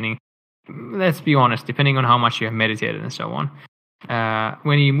selfing, and let's be honest, depending on how much you have meditated and so on,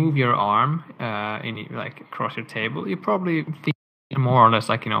 when you move your arm across your table, you probably feel more or less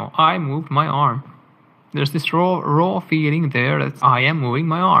like, I moved my arm. There's this raw feeling there that I am moving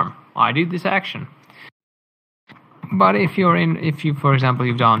my arm. I did this action. But if you, for example,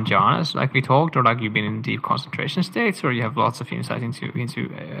 you've done jhanas, like we talked, or like you've been in deep concentration states, or you have lots of insight into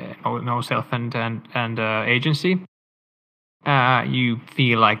no self and agency, you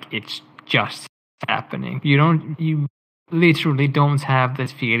feel like it's just happening. You literally don't have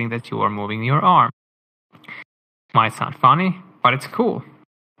this feeling that you are moving your arm. Might sound funny, but it's cool.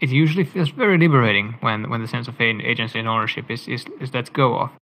 It usually feels very liberating when the sense of agency and ownership is let go of.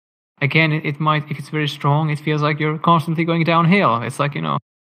 Again, it might, if it's very strong, it feels like you're constantly going downhill. It's like,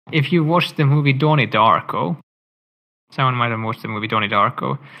 if you watch the movie Donnie Darko, someone might have watched the movie Donnie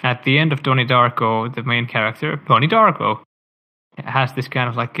Darko. At the end of Donnie Darko, the main character, Donnie Darko, has this kind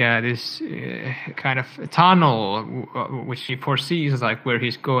of like kind of tunnel which he foresees like where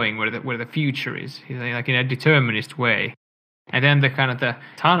he's going, where the future is. He's like in a determinist way. And then the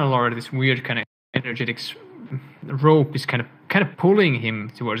tunnel, or this weird kind of energetic rope, is kind of pulling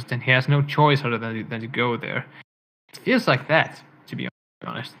him towards it, and he has no choice other than to go there. It feels like that, to be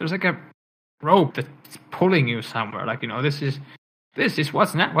honest. There's like a rope that's pulling you somewhere. Like, this is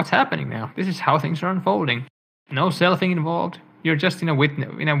what's happening now. This is how things are unfolding. No selfing involved. You're just in a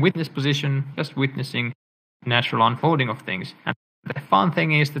witness position, just witnessing natural unfolding of things. And the fun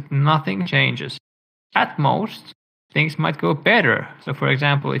thing is that nothing changes. At most, things might go better. So, for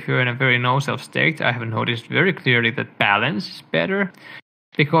example, if you're in a very no-self state, I have noticed very clearly that balance is better,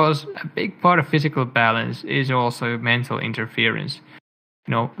 because a big part of physical balance is also mental interference.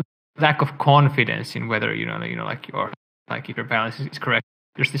 Lack of confidence in whether if your balance is correct.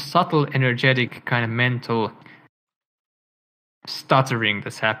 There's this subtle, energetic kind of mental stuttering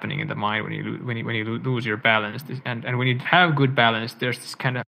that's happening in the mind when you lose your balance. And when you have good balance, there's this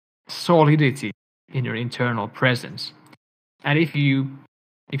kind of solidity in your internal presence. And if you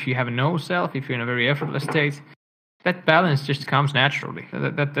have no self, if you're in a very effortless state, that balance just comes naturally.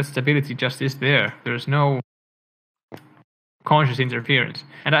 That stability just is there. There's no conscious interference.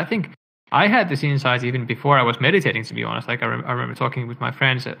 And I think I had this insight even before I was meditating, to be honest. Like I remember talking with my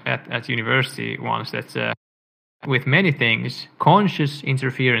friends at university once that with many things, conscious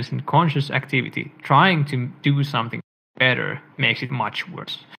interference and conscious activity, trying to do something better, makes it much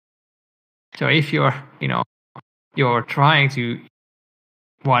worse. So if you're trying to,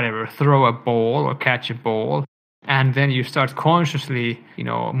 throw a ball or catch a ball, and then you start consciously,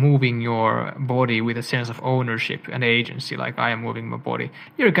 moving your body with a sense of ownership and agency, like I am moving my body,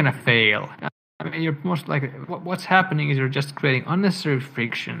 you're gonna fail. I mean, you're most likely, what's happening is you're just creating unnecessary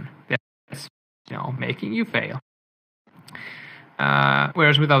friction that's, making you fail.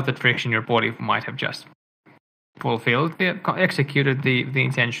 Whereas without that friction, your body might have just executed the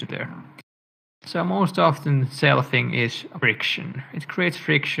intention there. So most often, selfing is friction. It creates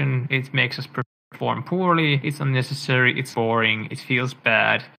friction. It makes us perform poorly. It's unnecessary. It's boring. It feels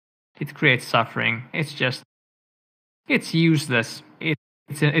bad. It creates suffering. It's useless.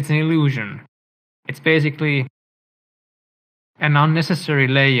 It's an illusion. It's basically an unnecessary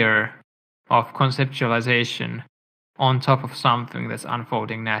layer of conceptualization on top of something that's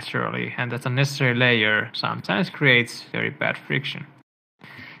unfolding naturally, and that unnecessary layer sometimes creates very bad friction.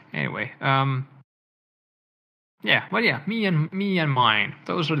 Anyway, me and mine.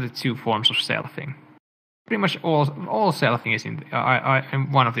 Those are the two forms of selfing. Pretty much all selfing is in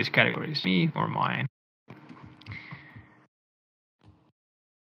one of these categories: me or mine.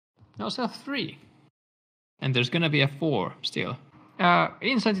 No self-3, and there's gonna be a 4 still.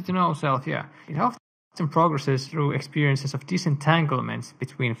 Insight into no self. Yeah, it often progresses through experiences of disentanglement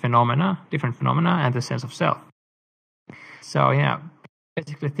between different phenomena, and the sense of self. So yeah.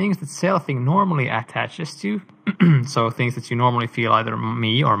 Basically, things that selfing normally attaches to, so things that you normally feel either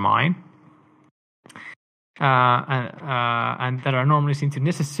me or mine, and that are normally seen to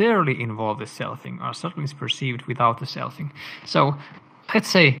necessarily involve the selfing, are suddenly perceived without the selfing. So, let's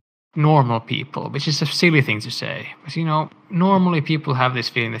say normal people, which is a silly thing to say, but normally people have this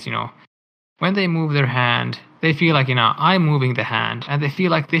feeling that when they move their hand, they feel like I'm moving the hand, and they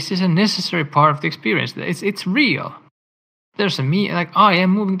feel like this is a necessary part of the experience. It's real. There's a me, like I am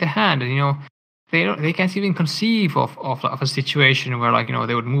moving the hand, and they can't even conceive of a situation where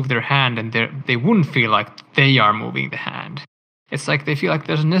they would move their hand and they wouldn't feel like they are moving the hand. It's like they feel like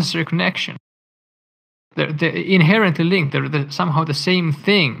there's a necessary connection. They're inherently linked. They're somehow the same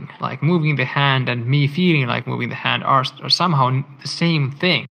thing. Like moving the hand and me feeling like moving the hand are somehow the same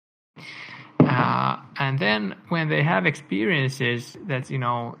thing. And then when they have experiences that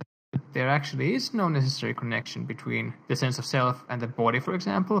there actually is no necessary connection between the sense of self and the body, for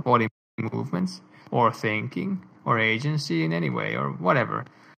example, body movements, or thinking, or agency in any way, or whatever.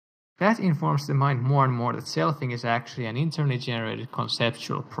 That informs the mind more and more that selfing is actually an internally generated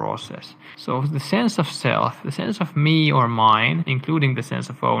conceptual process. So the sense of self, the sense of me or mine, including the sense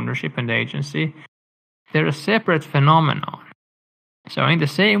of ownership and agency, they're a separate phenomenon. So in the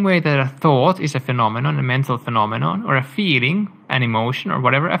same way that a thought is a phenomenon, a mental phenomenon, or a feeling, an emotion, or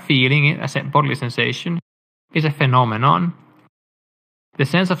whatever, a feeling, a bodily sensation, is a phenomenon, the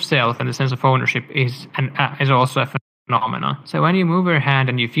sense of self and the sense of ownership is also a phenomenon. So when you move your hand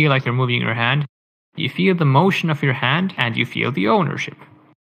and you feel like you're moving your hand, you feel the motion of your hand and you feel the ownership.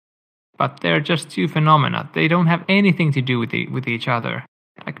 But they're just two phenomena. They don't have anything to do with each other.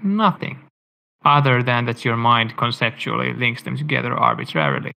 Like nothing. Other than that your mind conceptually links them together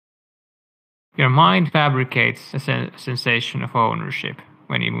arbitrarily. Your mind fabricates a sensation of ownership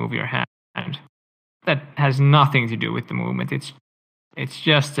when you move your hand. That has nothing to do with the movement. It's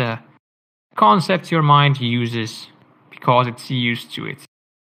just a concept your mind uses because it's used to it.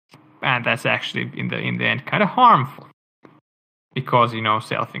 And that's actually, in the end, kind of harmful. because,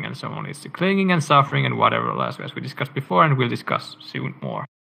 selfing and so on is the clinging and suffering and whatever else, as we discussed before, and we'll discuss soon more.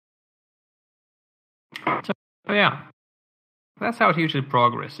 So yeah, that's how it usually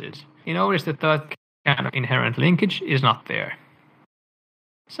progresses. You notice that kind of inherent linkage is not there.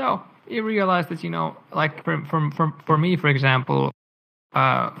 So you realize that, like for me, for example,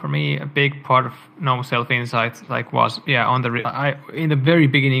 for me, a big part of no self-insight, like, was in the very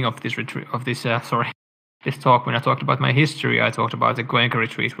beginning of this retreat, this talk, when I talked about my history, I talked about the Goenka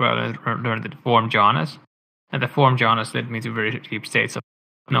retreat where I learned the form jhanas, and the form jhanas led me to very deep states of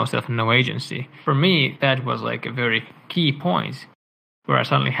no self and no agency. For me, that was like a very key point where I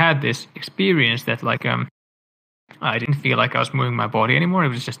suddenly had this experience that, like, I didn't feel like I was moving my body anymore. It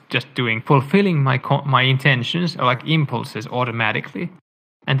was just fulfilling my intentions, or like impulses, automatically.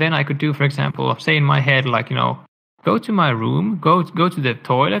 And then I could do, for example, say in my head, like, go to my room, go to the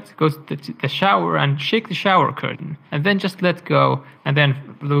toilet, go to the shower, and shake the shower curtain, and then just let go, and then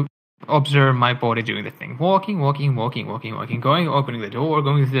observe my body doing the thing, walking, going, opening the door,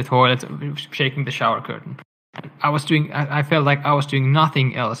 going to the toilet, shaking the shower curtain. I felt like I was doing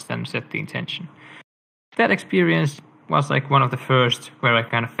nothing else than set the intention. That experience was like one of the first where I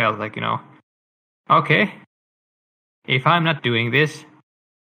kind of felt like, okay, if I'm not doing this,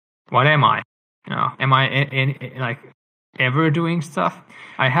 what am I? Am I like ever doing stuff?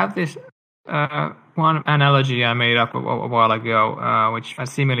 I have this one analogy I made up a while ago, which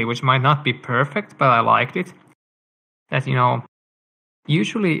might not be perfect, but I liked it. That,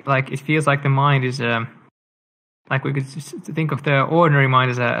 usually, like, it feels like the mind is like, we could think of the ordinary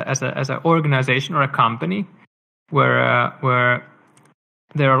mind as an organization or a company where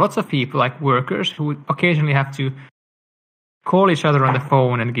there are lots of people, like workers, who occasionally have to call each other on the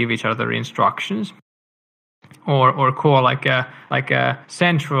phone and give each other instructions, or call like a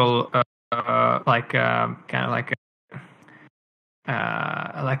central like a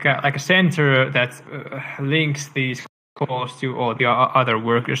center that links these calls to all the other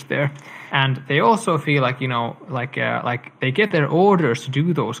workers there. And they also feel like, like they get their orders to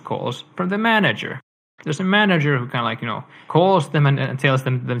do those calls from the manager. There's a manager who kind of like, calls them and tells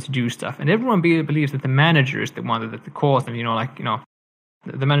them to do stuff. And everyone believes that the manager is the one that calls them,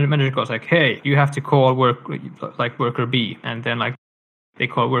 the manager goes like, hey, you have to call worker B. And then, like, they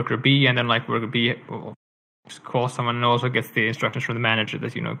call worker B, and then, like, worker B calls someone and also gets the instructions from the manager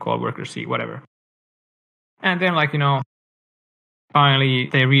that, call worker C, whatever. And then, like, finally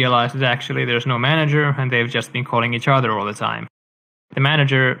they realize that actually there's no manager and they've just been calling each other all the time. The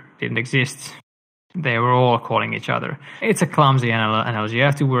manager didn't exist. They were all calling each other. It's a clumsy analogy. You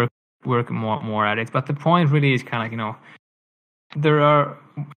have to work more at it. But the point really is kind of like, there are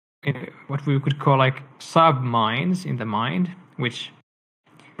what we could call like sub-minds in the mind, which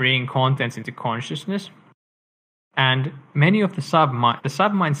bring contents into consciousness. And many of the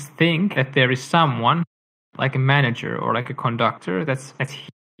sub-minds think that there is someone, like a manager or like a conductor, that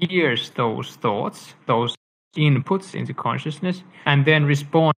hears those thoughts, those inputs into consciousness, and then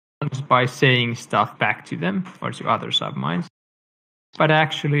responds by saying stuff back to them or to other sub-minds. But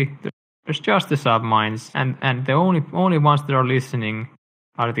actually, there's just the sub-minds, and the only ones that are listening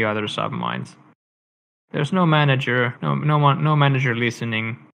are the other sub-minds. There's no manager, no manager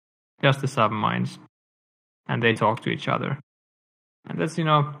listening, just the sub-minds, and they talk to each other. And that's,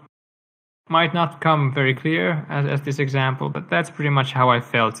 might not come very clear as this example, but that's pretty much how I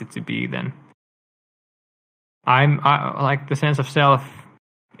felt it to be then. I like, the sense of self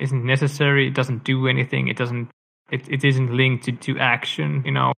isn't necessary. It doesn't do anything. It isn't linked to action.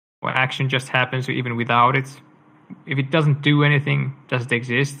 Action just happens even without it. If it doesn't do anything, does it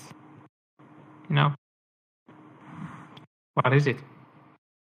exist? What is it?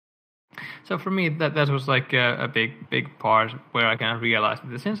 So for me, that was like a big part where I kind of realized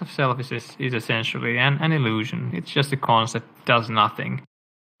that the sense of self is essentially an illusion. It's just a concept, does nothing.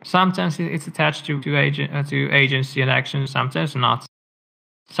 Sometimes it's attached to agency and action, sometimes not.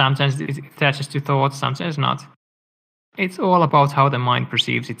 Sometimes it attaches to thoughts, sometimes not. It's all about how the mind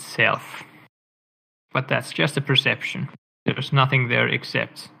perceives itself. But that's just a perception. There's nothing there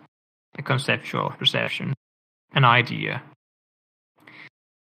except a conceptual perception, an idea.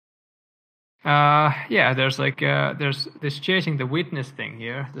 There's there's this chasing the witness thing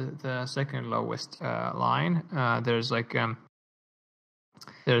here, the second lowest line.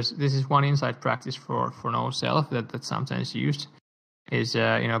 This is one insight practice for no self that's sometimes used. Is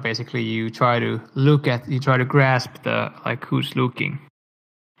basically you try to grasp the, like, who's looking,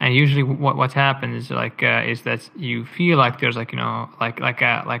 and usually what happens is that you feel like there's like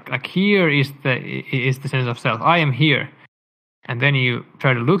here is the sense of self. I am here, And then you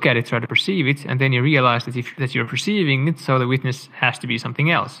try to look at it, try to perceive it, and then you realize that you're perceiving it, so the witness has to be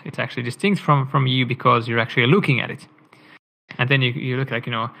something else. It's actually distinct from you because you're actually looking at it. And then you look like,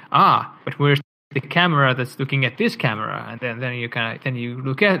 but where's the camera that's looking at this camera? And then you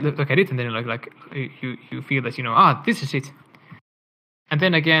look at it, and then you feel that this is it. And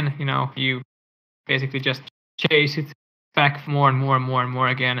then again, you basically just chase it back more and more and more and more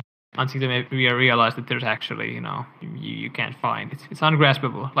again, until you realize that there's actually, you can't find it. It's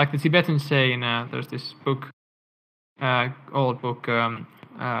ungraspable. Like the Tibetans say there's this book, old book, The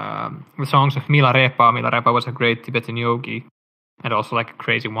Songs of Milarepa. Milarepa was a great Tibetan yogi and also like a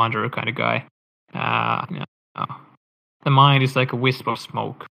crazy wanderer kind of guy. The mind is like a wisp of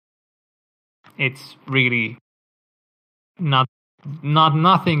smoke. It's really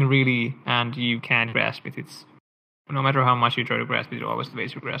nothing really, and you can't grasp it. It's no matter how much you try to grasp it, it's always the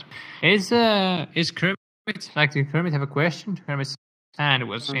ways you grasp. Is Kermit, did Kermit have a question? Kermit's hand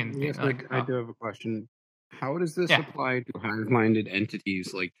was in. Yes, I do have a question. How does this apply to hive-minded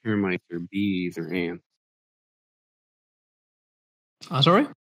entities like termites or bees or ants? Sorry?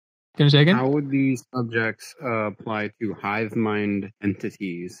 Can you say again? How would these subjects apply to hive-mind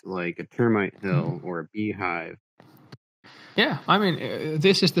entities like a termite hill or a beehive? Yeah, I mean,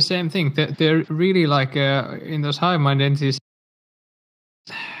 this is the same thing. They're really like in those hive-mind entities.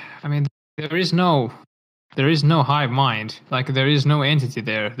 I mean, there is no hive mind. Like there is no entity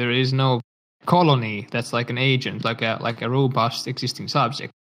there. There is no colony that's like an agent, like a robust existing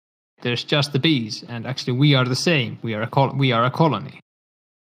subject. There's just the bees, and actually we are the same. We are a colony.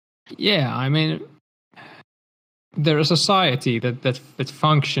 Yeah, I mean, they're a society that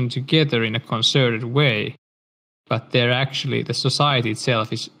function together in a concerted way. But they're actually, the society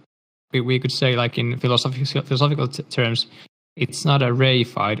itself is, we could say, like in philosophical terms, it's not a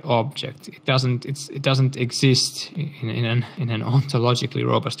reified object. It doesn't exist in an ontologically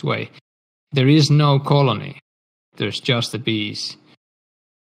robust way. There is no colony. There's just the bees.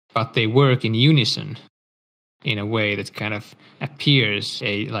 But they work in unison in a way that kind of appears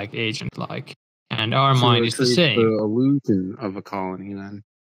like agent-like. And our mind is the same. The illusion of a colony, then.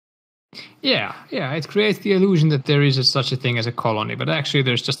 Yeah, it creates the illusion that there is such a thing as a colony, but actually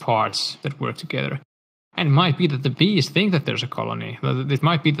there's just parts that work together. And it might be that the bees think that there's a colony. It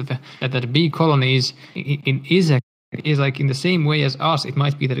might be that the bee colony is like in the same way as us. It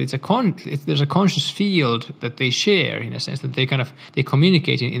might be that there's a conscious field that they share, in a sense that they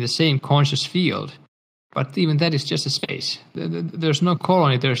communicate in the same conscious field. But even that is just a space. There's no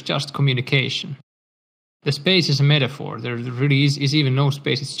colony. There's just communication. The space is a metaphor. There really is even no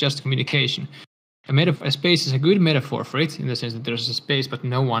space. It's just communication. A space is a good metaphor for it, in the sense that there's a space, but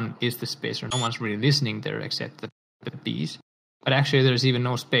no one is the space, or no one's really listening there except the bees. But actually, there's even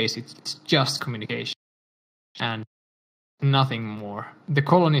no space. It's just communication, and nothing more. The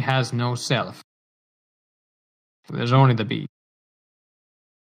colony has no self. There's only the bee.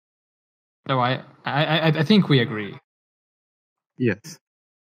 So I think we agree. Yes.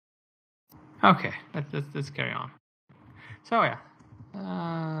 Okay, let's carry on. So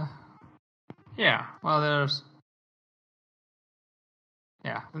well, there's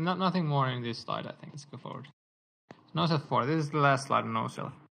nothing more in this slide. I think let's go forward. No self for this is the last slide. No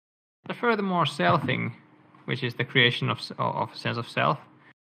self. The furthermore, selfing, which is the creation of a sense of self,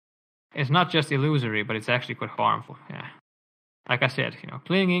 is not just illusory, but it's actually quite harmful. Yeah. Like I said,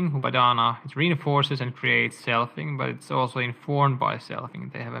 clinging, upadana, it reinforces and creates selfing, but it's also informed by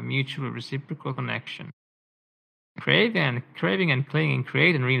selfing. They have a mutually reciprocal connection. Craving and clinging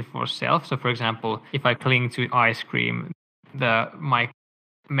create and reinforce self. So, for example, if I cling to ice cream, my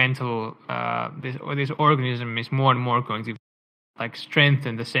mental this organism is more and more going to like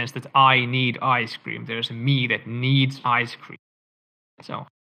strengthen the sense that I need ice cream. There's a me that needs ice cream. So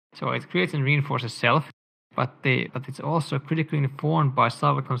it creates and reinforces self. But it's also critically informed by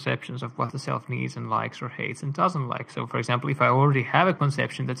subtle conceptions of what the self needs and likes or hates and doesn't like. So, for example, if I already have a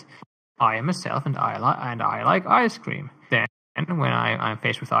conception that I am a self and I like ice cream, then when I'm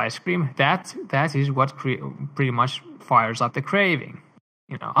faced with ice cream, that is what pretty much fires up the craving.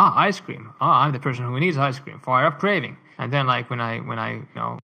 Ice cream. I'm the person who needs ice cream. Fire up craving. And then, like when I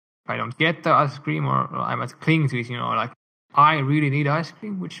if I don't get the ice cream, or I might cling to it, like, I really need ice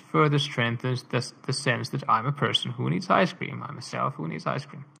cream, which further strengthens the sense that I'm a person who needs ice cream. I'm a self who needs ice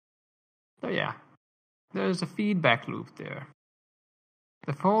cream. So yeah, there's a feedback loop there.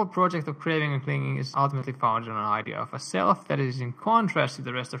 The whole project of craving and clinging is ultimately founded on an idea of a self that is in contrast to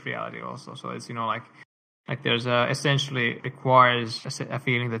the rest of reality also. So it's, like there's essentially requires a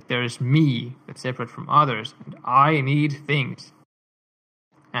feeling that there is me that's separate from others, and I need things.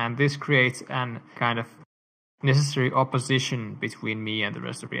 And this creates an kind of necessary opposition between me and the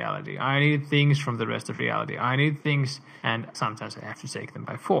rest of reality. I need things from the rest of reality. I need things, and sometimes I have to take them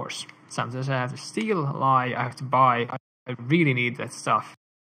by force. Sometimes I have to steal, lie, I have to buy. I really need that stuff,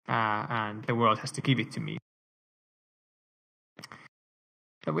 and the world has to give it to me.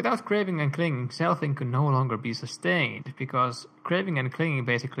 So without craving and clinging, selfing could no longer be sustained, because craving and clinging,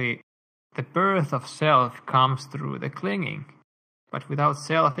 basically, the birth of self comes through the clinging. But without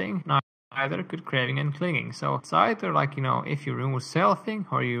selfing, neither could craving and clinging. So it's either like, if you remove selfing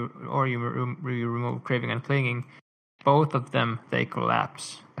or you remove craving and clinging, both of them, they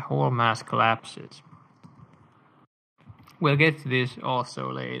collapse. The whole mass collapses. We'll get to this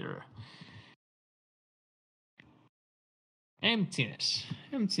also later. Emptiness.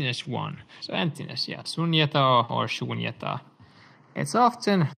 Emptiness 1. So emptiness, yeah. Sunyata or shunyata. It's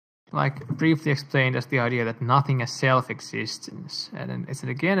often briefly explained as the idea that nothing as self-existence. And it's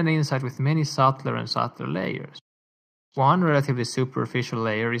again an insight with many subtler and subtler layers. One relatively superficial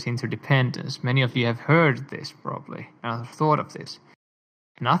layer is interdependence. Many of you have heard this probably, and have thought of this.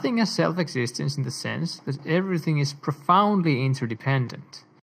 Nothing as self-existence in the sense that everything is profoundly interdependent.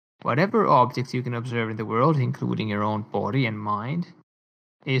 Whatever object you can observe in the world, including your own body and mind,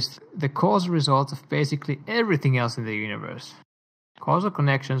 is the causal result of basically everything else in the universe. Causal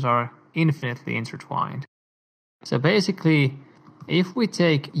connections are infinitely intertwined. So basically, if we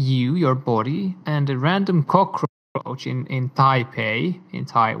take you, your body, and a random cockroach in Taipei, in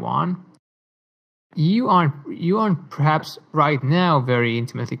Taiwan, you aren't perhaps right now very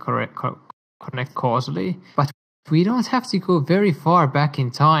intimately connect causally, but we don't have to go very far back in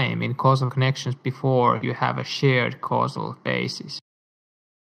time in causal connections before you have a shared causal basis.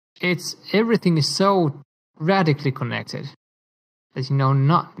 Everything is so radically connected that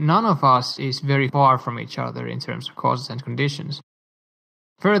none of us is very far from each other in terms of causes and conditions.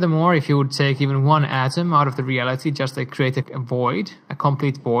 Furthermore, if you would take even one atom out of the reality, just like create a void, a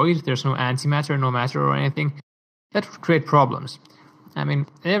complete void, there's no antimatter, no matter or anything, that would create problems. I mean,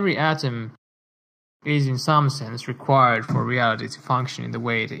 every atom is in some sense required for reality to function in the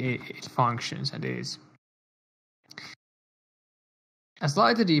way it functions and is. A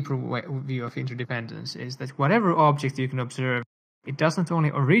slightly deeper view of interdependence is that whatever object you can observe, it doesn't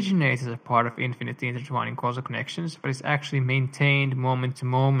only originate as a part of infinitely intertwining causal connections, but is actually maintained moment to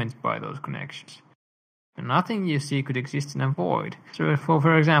moment by those connections. And nothing you see could exist in a void. So,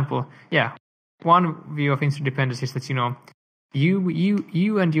 for example, one view of interdependence is that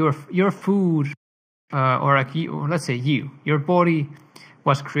you and your food, let's say your body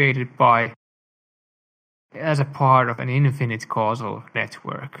was created as a part of an infinite causal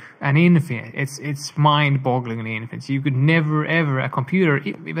network. An infinite. It's mind-bogglingly infinite. You could never ever, a computer,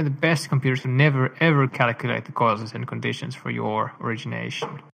 even the best computers, could never ever calculate the causes and conditions for your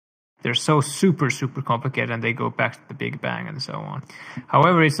origination. They're so super, super complicated, and they go back to the Big Bang and so on.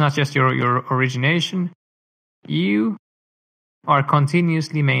 However, it's not just your origination. You are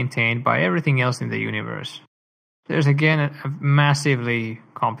continuously maintained by everything else in the universe. There's again a massively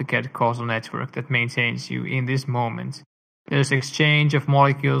complicated causal network that maintains you in this moment. There's exchange of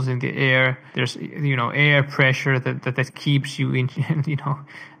molecules in the air. There's air pressure that keeps you in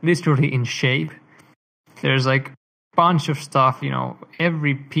literally in shape. There's like bunch of stuff.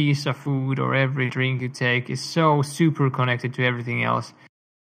 Every piece of food or every drink you take is so super connected to everything else.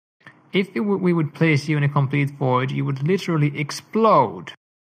 If we would place you in a complete void, you would literally explode.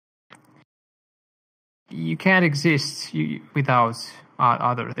 You can't exist without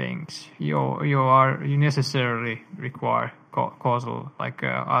other things. You necessarily require causal like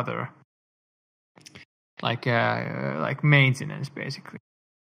maintenance, basically.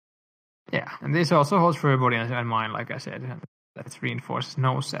 Yeah, and this also holds for everybody and mind, like I said. That reinforces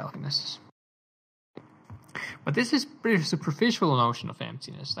no selfness. But this is pretty superficial notion of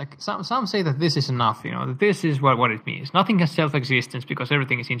emptiness. Like some say that this is enough. That this is what it means. Nothing has self-existence because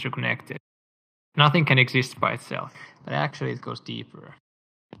everything is interconnected. Nothing can exist by itself. But actually it goes deeper.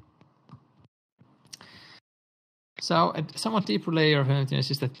 So a somewhat deeper layer of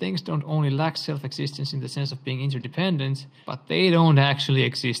emptiness is that things don't only lack self-existence in the sense of being interdependent, but they don't actually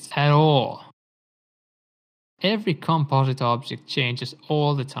exist at all. Every composite object changes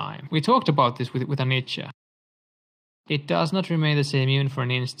all the time. We talked about this with anicca. It does not remain the same even for an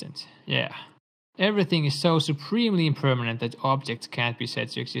instant. Yeah. Everything is so supremely impermanent that objects can't be said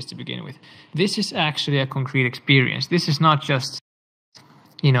to exist to begin with. This is actually a concrete experience. This is not just,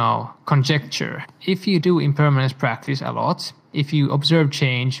 conjecture. If you do impermanence practice a lot, if you observe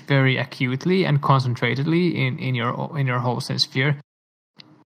change very acutely and concentratedly in your whole sense sphere,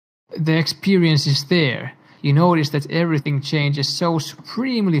 the experience is there. You notice that everything changes so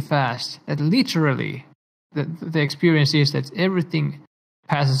supremely fast that literally the experience is that everything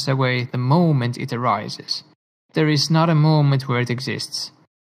passes away the moment it arises. There is not a moment where it exists.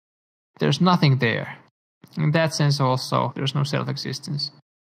 There's nothing there. In that sense also, there's no self-existence.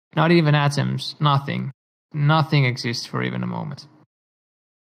 Not even atoms, nothing. Nothing exists for even a moment.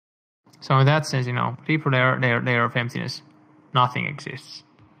 So in that sense, deeper layer of emptiness, nothing exists.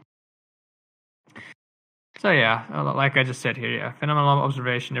 So yeah, like I just said here, yeah, phenomenal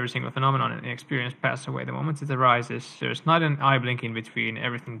observation, every single phenomenon in experience passes away the moment it arises. There's not an eye blink in between,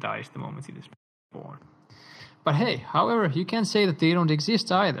 everything dies the moment it is born. But hey, however, you can't say that they don't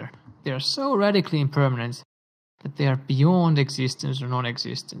exist either. They are so radically impermanent that they are beyond existence or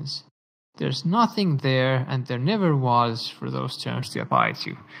non-existence. There's nothing there, and there never was for those terms to apply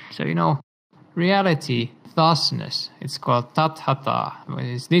to. So, reality, thusness, it's called tathata,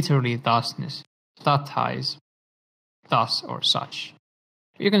 it's literally thusness. Tatha is thus or such.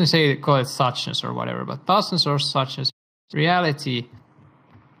 You can call it suchness or whatever, but thusness or suchness, reality,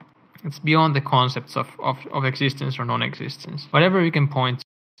 it's beyond the concepts of existence or non-existence. Whatever you can point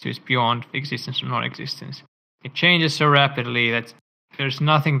to is beyond existence or non-existence. It changes so rapidly that there's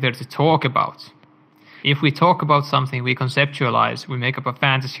nothing there to talk about. If we talk about something, we conceptualize, we make up a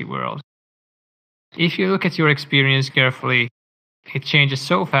fantasy world. If you look at your experience carefully, it changes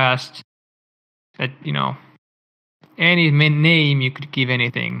so fast that, any name you could give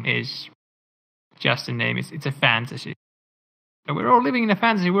anything is just a name. It's a fantasy. So we're all living in a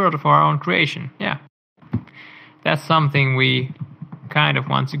fantasy world of our own creation. Yeah. That's something we kind of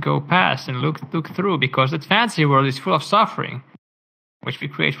want to go past and look through, because that fantasy world is full of suffering, which we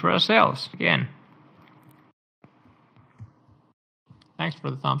create for ourselves. Again. Thanks for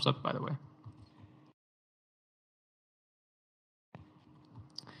the thumbs up, by the way.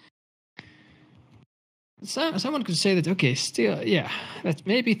 Someone could say that, okay, still, yeah, that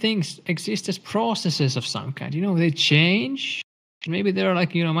maybe things exist as processes of some kind. They change. Maybe they're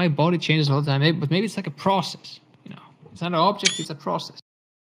like, my body changes all the time, but maybe it's like a process. It's not an object, it's a process.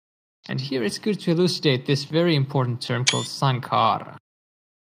 And here it's good to elucidate this very important term called sankhara.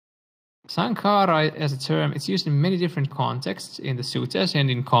 Sankhara as a term, it's used in many different contexts in the suttas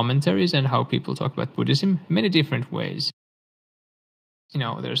and in commentaries and how people talk about Buddhism, many different ways.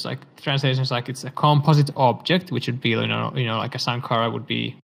 There's like translations like it's a composite object, which would be, like a sankhara would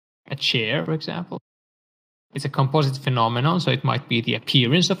be a chair, for example. It's a composite phenomenon, so it might be the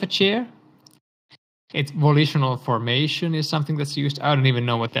appearance of a chair. It's volitional formation is something that's used. I don't even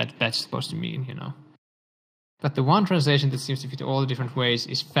know what that's supposed to mean, But the one translation that seems to fit all the different ways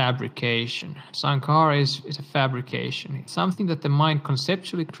is fabrication. Sankhara is a fabrication. It's something that the mind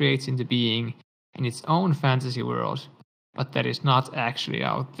conceptually creates into being in its own fantasy world, but that is not actually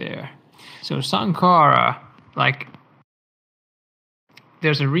out there. So sankhara,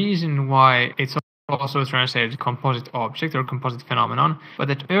 there's a reason why it's also translated composite object or composite phenomenon, but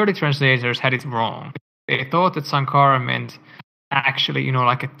the early translators had it wrong. They thought that sankhara meant actually,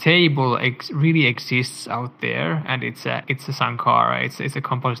 like a table really exists out there, and it's a sankhara, it's a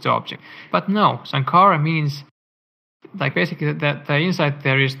composite object. But no, sankhara means, basically the insight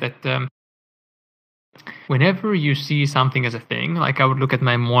there is that whenever you see something as a thing, I would look at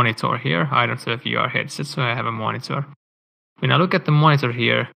my monitor here. I don't have a VR headset, so I have a monitor. When I look at the monitor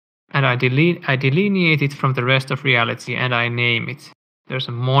here, and I delineate it from the rest of reality, and I name it, there's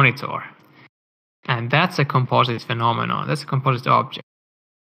a monitor. And that's a composite phenomenon. That's a composite object.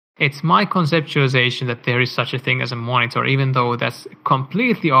 It's my conceptualization that there is such a thing as a monitor, even though that's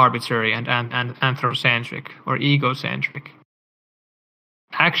completely arbitrary and anthrocentric or egocentric.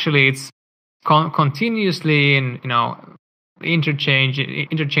 Actually, it's continuously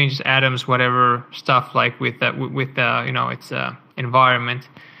interchanges atoms, whatever stuff, with its environment.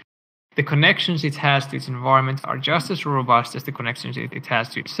 The connections it has to its environment are just as robust as the connections it has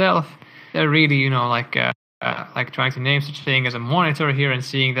to itself. They're really, like trying to name such a thing as a monitor here and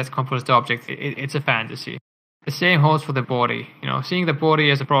seeing that composite object. It's a fantasy. The same holds for the body. Seeing the body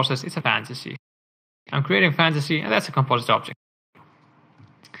as a process, it's a fantasy. I'm creating fantasy, and that's a composite object.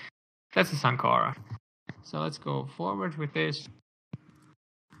 That's a sankhara. So let's go forward with this.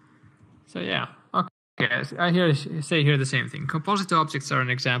 So yeah, okay. I say here the same thing. Composite objects are an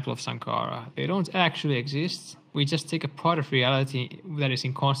example of sankhara. They don't actually exist. We just take a part of reality that is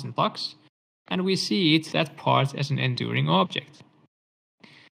in constant flux, and we see that part as an enduring object.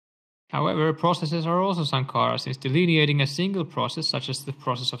 However, processes are also sankhara, since delineating a single process, such as the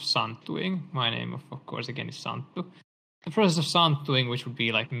process of Santtuing, my name of course again is Santtu, the process of Santtuing, which would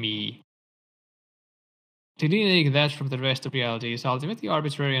be like me, delineating that from the rest of reality is ultimately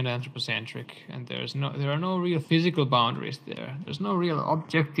arbitrary and anthropocentric, and there are no real physical boundaries there. There's no real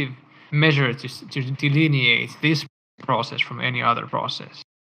objective measure to delineate this process from any other process.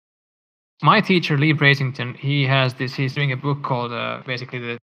 My teacher, Lee Brasington, he's doing a book called, basically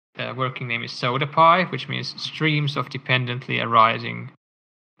the working name is Soda Pie, which means streams of dependently arising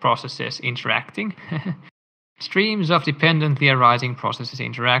processes interacting. Streams of dependently arising processes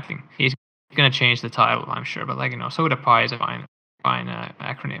interacting. He's going to change the title, I'm sure, but Soda Pie is a fine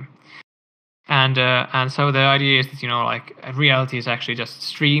acronym. And so the idea is that reality is actually just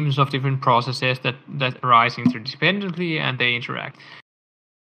streams of different processes that arise interdependently and they interact.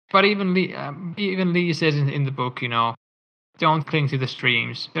 But even Lee says in the book, don't cling to the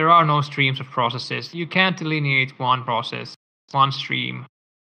streams. There are no streams of processes. You can't delineate one process, one stream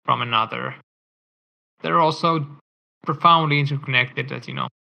from another. They're also profoundly interconnected that,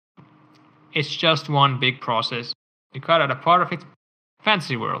 it's just one big process. You cut out a part of it.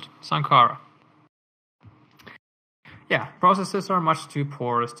 Fantasy world, Sankara. Yeah, processes are much too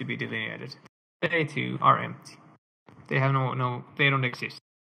porous to be delineated. They too are empty. They have they don't exist.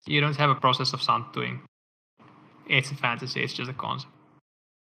 You don't have a process of Santtuing. It's a fantasy, it's just a concept.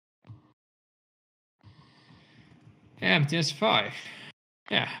 Emptiness 5.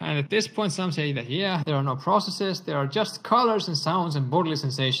 Yeah, and at this point some say that, there are no processes, there are just colors and sounds and bodily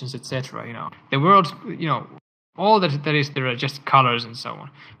sensations, etc. The world, all that is, there are just colors and so on.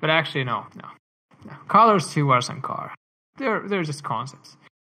 But actually, no. Colors too are Sankara. They're just concepts.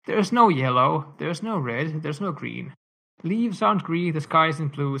 There's no yellow, there's no red, there's no green. Leaves aren't green, the sky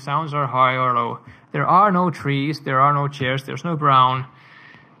isn't blue, sounds are high or low. There are no trees, there are no chairs, there's no brown.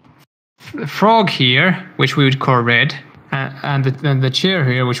 The frog here, which we would call red, and the chair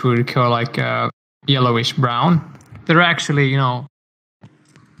here, which we would call yellowish brown. They're actually,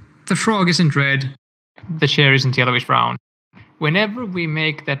 the frog isn't red, the chair isn't yellowish brown. Whenever we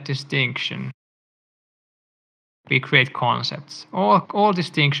make that distinction, we create concepts. All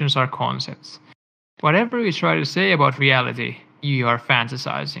distinctions are concepts. Whatever you try to say about reality, you are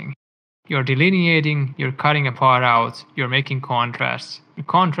fantasizing. You're delineating, you're cutting a part out, you're making contrasts. The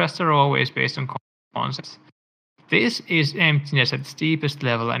contrasts are always based on concepts. This is emptiness at its deepest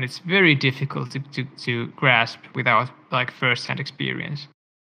level, and it's very difficult to grasp without first-hand experience.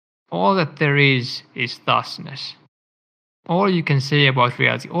 All that there is thusness. All you can say about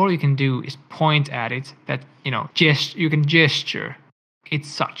reality, all you can do is point at it, that, you can gesture. It's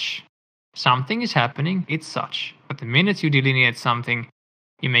such. Something is happening, it's such. But the minute you delineate something,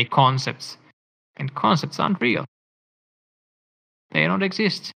 you make concepts. And concepts aren't real. They don't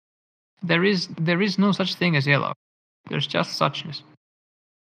exist. There is no such thing as yellow. There's just suchness.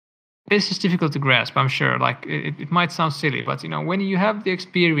 This is difficult to grasp, I'm sure. It might sound silly, but when you have the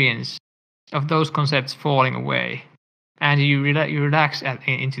experience of those concepts falling away, and you relax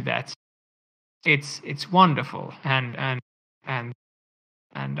into that, it's wonderful. And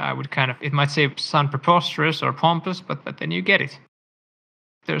I would it might sound preposterous or pompous, but then you get it.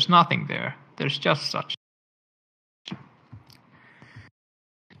 There's nothing there. There's just such.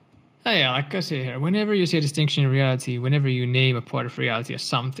 Like I say here, whenever you see a distinction in reality, whenever you name a part of reality as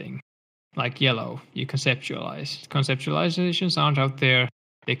something, like yellow, you conceptualize. Conceptualizations aren't out there.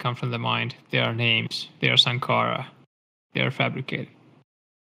 They come from the mind. They are names. They are Sankara. They are fabricated.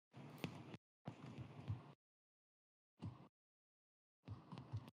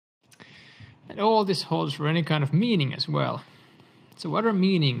 And all this holds for any kind of meaning as well. So whatever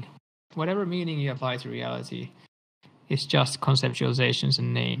meaning you apply to reality is just conceptualizations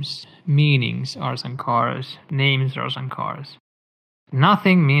and names. Meanings are Sankaras. Names are Sankaras.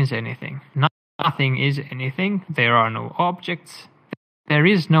 Nothing means anything. Nothing is anything. There are no objects. There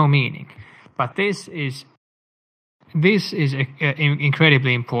is no meaning. But this is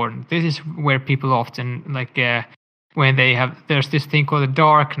incredibly important. This is where people often when there's this thing called a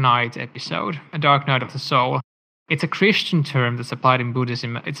dark night episode, a dark night of the soul. It's a Christian term that's applied in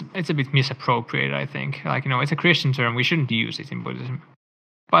Buddhism. It's a bit misappropriated, I think. It's a Christian term. We shouldn't use it in Buddhism,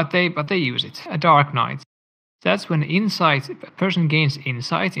 but they use it. A dark night. That's when a person gains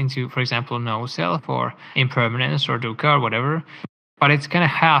insight into, for example, no self or impermanence or dukkha or whatever. But it's kind of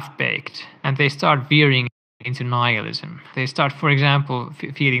half-baked, and they start veering into nihilism. They start, for example,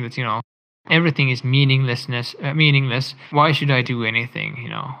 feeling that everything is meaningless. Why should I do anything?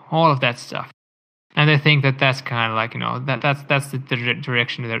 All of that stuff. And they think that that's kind of that's the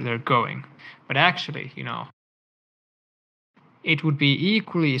direction that they're going. But actually, it would be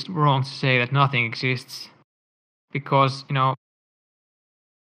equally wrong to say that nothing exists, because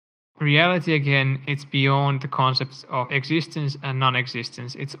reality, again, it's beyond the concepts of existence and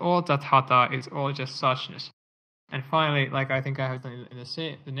non-existence. It's all tathata. It's all just suchness. And finally, I think I have done in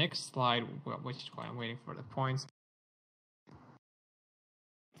the next slide, which is why I'm waiting for the points.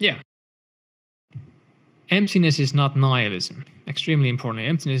 Yeah. emptiness is not nihilism. Extremely important.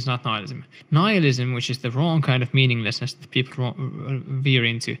 Emptiness is not nihilism. Nihilism, which is the wrong kind of meaninglessness that people veer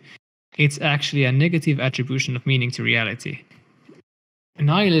into, it's actually a negative attribution of meaning to reality.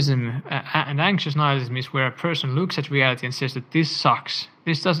 Nihilism and anxious nihilism is where a person looks at reality and says that this sucks.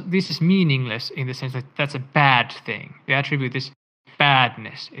 This is meaningless in the sense that that's a bad thing. They attribute this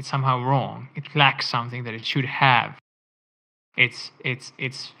badness. It's somehow wrong. It lacks something that it should have. It's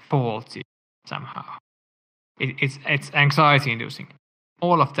faulty somehow. It's anxiety inducing.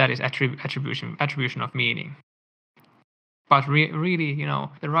 All of that is attribution of meaning. But really,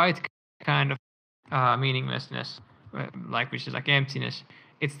 the right kind of meaninglessness, which is like emptiness,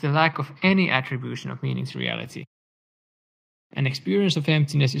 it's the lack of any attribution of meaning to reality. An experience of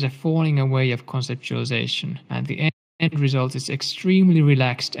emptiness is a falling away of conceptualization, and the end result is extremely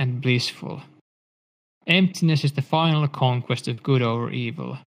relaxed and blissful. Emptiness is the final conquest of good over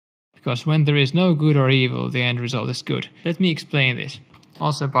evil, because when there is no good or evil, the end result is good. Let me explain this.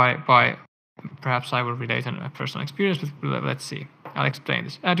 Also by perhaps I will relate on a personal experience, but let's see. I'll explain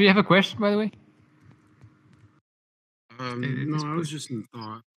this. Do you have a question, by the way? No, I was just in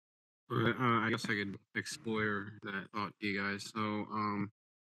thought. But I guess I could explore that thought to you guys. So,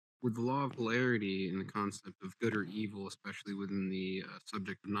 with the law of polarity and the concept of good or evil, especially within the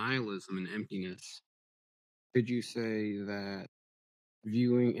subject of nihilism and emptiness, could you say that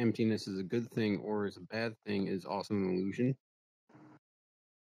viewing emptiness as a good thing or as a bad thing is also an illusion?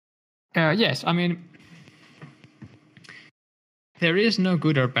 Yes, I mean, there is no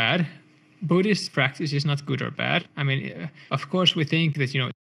good or bad. Buddhist practice is not good or bad. I mean, of course, we think that,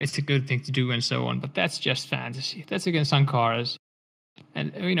 it's a good thing to do and so on, but that's just fantasy. That's against sankaras.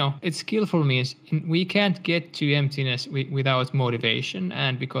 And, it's skillful means we can't get to emptiness without motivation.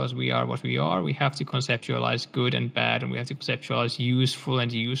 And because we are what we are, we have to conceptualize good and bad, and we have to conceptualize useful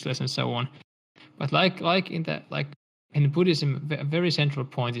and useless and so on. But like in Buddhism, a very central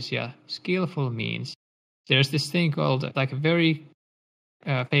point is, skillful means. There's this thing called like a very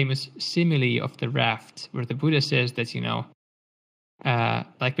famous simile of the raft, where the Buddha says that,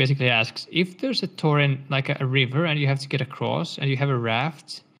 basically asks, if there's a torrent, like a river, and you have to get across, and you have a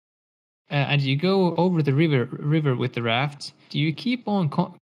raft, and you go over the river with the raft, do you keep on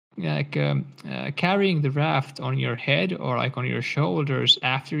carrying the raft on your head or like on your shoulders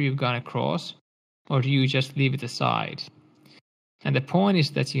after you've gone across, or do you just leave it aside? And the point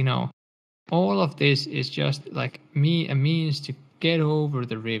is that, all of this is just like a means to get over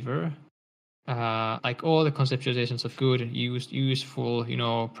the river. Like all the conceptualizations of good, useful,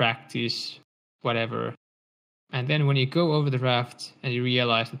 practice, whatever. And then when you go over the raft and you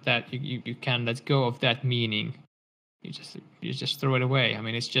realize that you can let go of that meaning, you just throw it away. I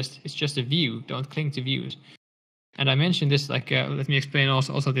mean, it's just a view. Don't cling to views. And I mentioned this, let me explain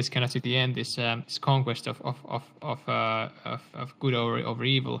also this kind of to the end, this conquest of good over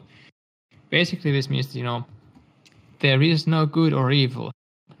evil. Basically, this means that, there is no good or evil.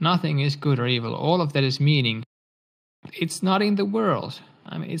 Nothing is good or evil. All of that is meaning. It's not in the world.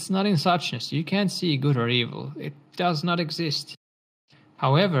 I mean, it's not in suchness. You can't see good or evil. It does not exist.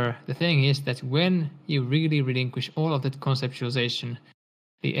 However, the thing is that when you really relinquish all of that conceptualization,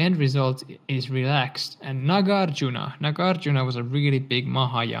 the end result is relaxed. And Nagarjuna was a really big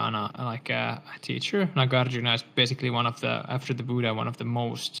Mahayana teacher. Nagarjuna is basically after the Buddha, one of the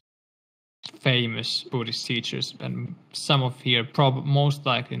most famous Buddhist teachers, and some of here most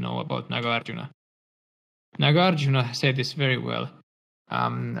likely know about Nagarjuna. Nagarjuna said this very well.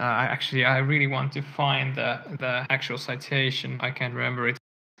 I really want to find the actual citation. I can't remember it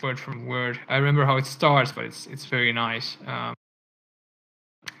word from word. I remember how it starts, but it's very nice.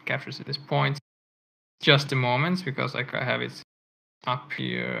 Captures at this point. Just a moment, because I have it up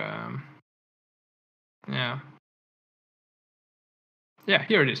here. Yeah,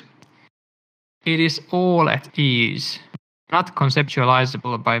 here it is. It is all at ease, not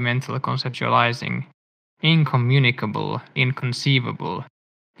conceptualizable by mental conceptualizing, incommunicable, inconceivable,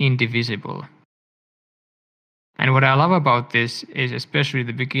 indivisible. And what I love about this is especially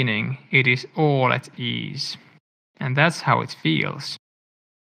the beginning, it is all at ease. And that's how it feels.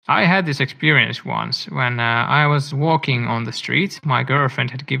 I had this experience once when I was walking on the street. My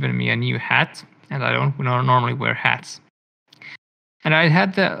girlfriend had given me a new hat, and I don't normally wear hats. And I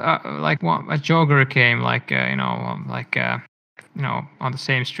had a jogger came on the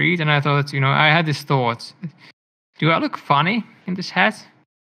same street, and I thought, I had this thought, do I look funny in this hat?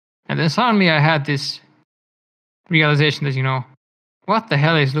 And then suddenly I had this realization that, what the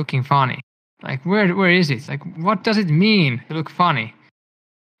hell is looking funny? Like, where is it? Like, what does it mean to look funny?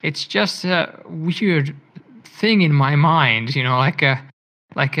 It's just a weird thing in my mind, like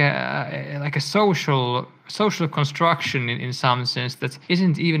a social social construction in some sense that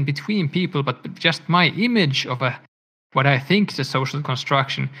isn't even between people, but just my image of what I think is a social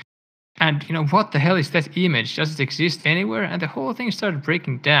construction. And what the hell is that image? Does it exist anywhere? And the whole thing started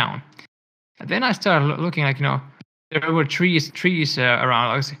breaking down. And then I started looking like, there were trees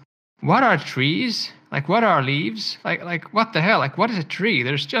around. I was like, what are trees? Like, what are leaves? Like what the hell? Like, what is a tree?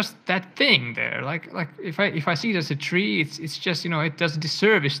 There's just that thing there. Like if I see it as a tree, it's just it does a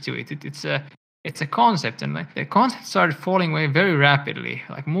disservice to it. It's a concept, and like the concept started falling away very rapidly,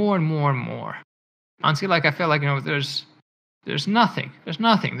 like more and more and more, until like I felt like there's nothing. There's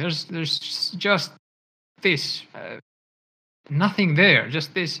nothing. There's just this, nothing there.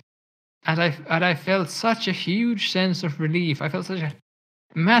 Just this, and I felt such a huge sense of relief. I felt such a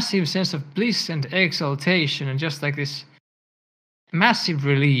massive sense of bliss and exaltation, and just like this massive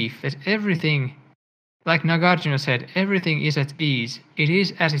relief that everything, like Nagarjuna said, everything is at ease. It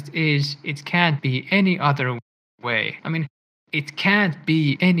is as it is. It can't be any other way. I mean, it can't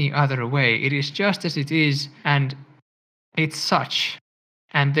be any other way. It is just as it is, and it's such.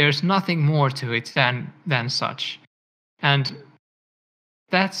 And there's nothing more to it than such. And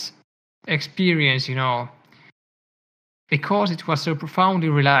that's experience, because it was so profoundly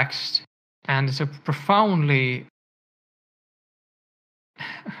relaxed and so profoundly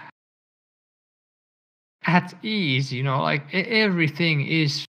at ease, like everything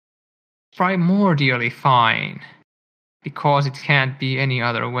is primordially fine because it can't be any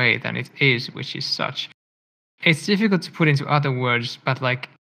other way than it is, which is such. It's difficult to put into other words, but like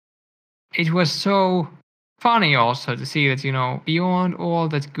it was so funny also to see that, beyond all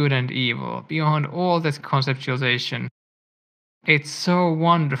that good and evil, beyond all that conceptualization, it's so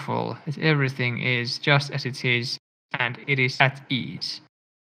wonderful that everything is just as it is, and it is at ease.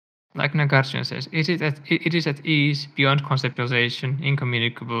 Like Nagarjuna says, it is at ease, beyond conceptualization,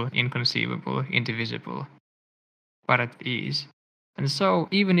 incommunicable, inconceivable, indivisible, but at ease. And so,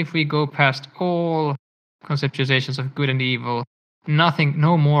 even if we go past all conceptualizations of good and evil, nothing,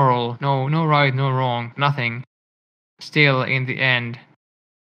 no moral, no right, no wrong, nothing, still in the end,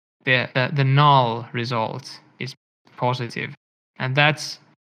 the null result is positive. And that's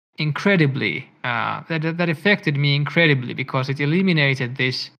incredibly, that affected me incredibly, because it eliminated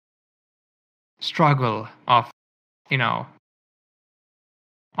this struggle of,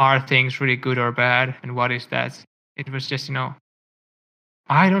 are things really good or bad, and what is that? It was just,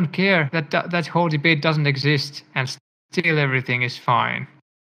 I don't care, that whole debate doesn't exist, and still everything is fine.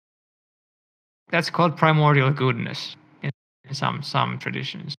 That's called primordial goodness in some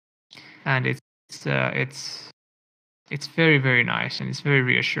traditions, and it's very, very nice, and it's very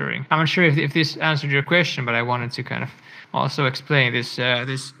reassuring. I'm not sure if this answered your question, but I wanted to kind of also explain this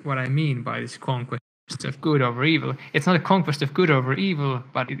what I mean by this conquest of good over evil. It's not a conquest of good over evil,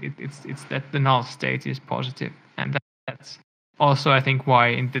 but it's that the null state is positive, and that's also, I think, why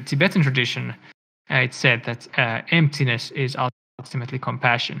in the Tibetan tradition it's said that emptiness is ultimately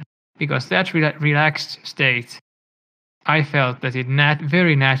compassion, because that relaxed state, I felt that it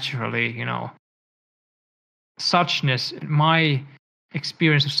very naturally, suchness, my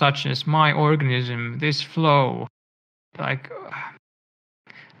experience of suchness, my organism, this flow, like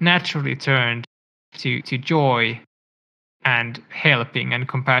naturally turned to joy and helping and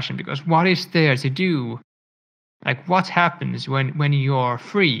compassion. Because what is there to do? Like, what happens when you're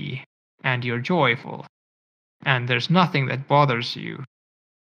free and you're joyful and there's nothing that bothers you,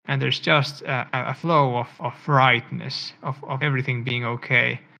 and there's just a flow of rightness, of everything being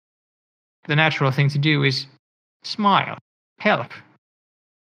okay? The natural thing to do is smile, help,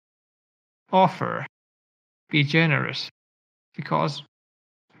 offer, be generous, because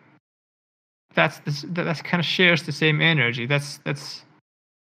that kind of shares the same energy. That's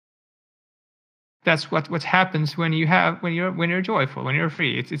what happens when you're joyful, when you're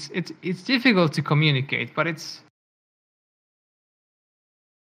free. It's difficult to communicate, but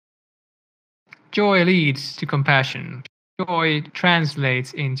joy leads to compassion. Joy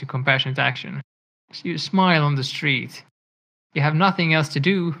translates into compassionate action. So you smile on the street. You have nothing else to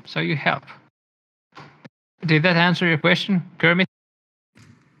do, so you help. Did that answer your question, Kermit?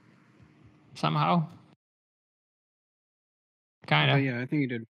 Somehow? Kind of. Yeah, I think you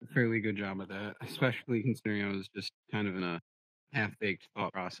did a fairly good job of that, especially considering I was just kind of in a half-baked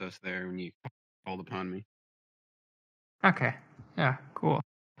thought process there when you called upon me. Okay. Yeah, cool.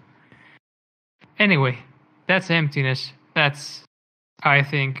 Anyway, that's emptiness. That's, I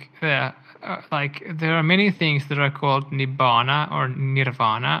think, like, there are many things that are called nibbana or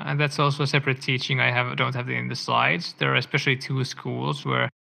nirvana, and that's also a separate teaching. Don't have it in the slides. There are especially two schools where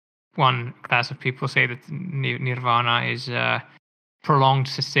one class of people say that nirvana is prolonged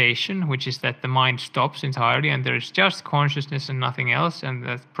cessation, which is that the mind stops entirely and there's just consciousness and nothing else, and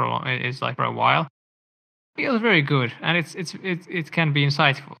that is like for a while. It feels very good, and it can be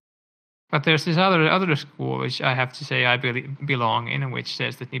insightful. But there's this other school which I have to say I belong in, which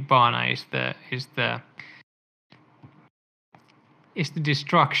says that Nibbana is the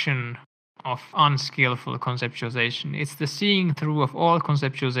destruction of unskillful conceptualization. It's the seeing through of all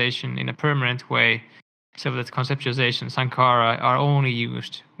conceptualization in a permanent way, so that conceptualization, sankhara, are only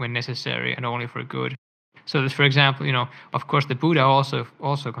used when necessary and only for good. So that, for example, of course, the Buddha also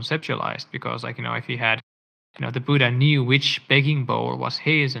conceptualized, because, if he had, the Buddha knew which begging bowl was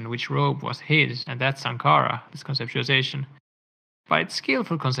his and which robe was his, and that's sankhara, that's conceptualization. But it's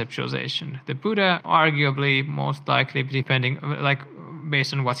skillful conceptualization. The Buddha, arguably, most likely, depending,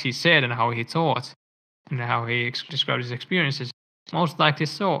 based on what he said and how he taught and how he described his experiences, most likely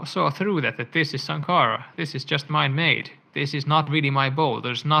saw through that this is sankhara, this is just mind-made, this is not really my bowl,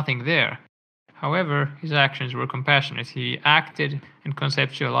 there's nothing there. However, his actions were compassionate. He acted and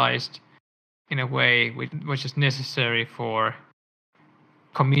conceptualized in a way which is necessary for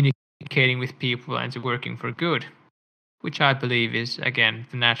communicating with people and to working for good, which I believe is, again,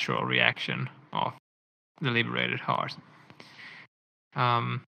 the natural reaction of the liberated heart.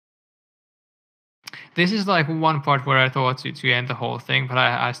 This is like one part where I thought to end the whole thing, but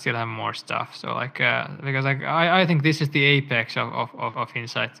I still have more stuff. So because I think this is the apex of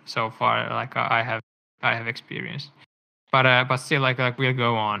insight so far. I have experienced, but still we'll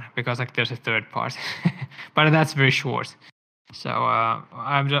go on, because there's a third part, but that's very short. So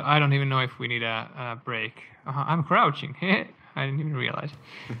I don't even know if we need a break. I'm crouching. I didn't even realize.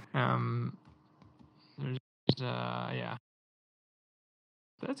 Yeah.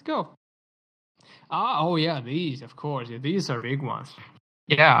 Let's go. Oh yeah, these, of course. Yeah, these are big ones.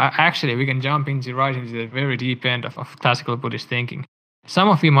 Yeah, actually, we can jump right into the very deep end of classical Buddhist thinking. Some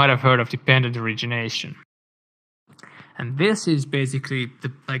of you might have heard of dependent origination. And this is basically,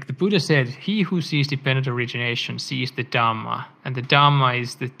 the Buddha said, he who sees dependent origination sees the Dhamma. And the Dhamma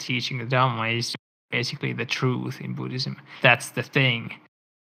is the teaching. The Dhamma is basically the truth in Buddhism. That's the thing.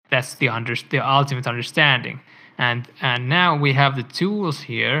 That's the ultimate understanding. And now we have the tools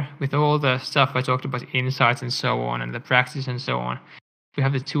here with all the stuff I talked about, insights and so on, and the practice and so on. We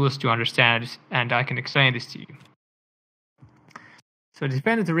have the tools to understand it, and I can explain this to you. So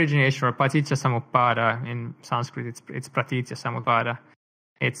dependent origination, or paticca samuppada, in Sanskrit it's pratitya samuppada.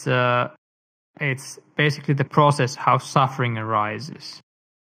 It's basically the process how suffering arises.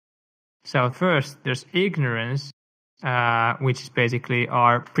 So first there's ignorance, which is basically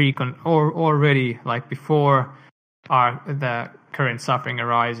our already before the current suffering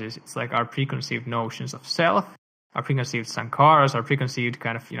arises. It's like our preconceived notions of self, our preconceived sankharas, our preconceived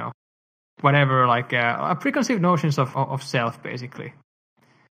kind of whatever, our preconceived notions of self, basically.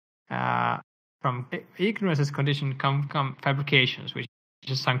 From ignorance as condition come fabrications, which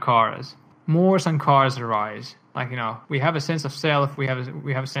is sankharas. More sankharas arise. We have a sense of self. We have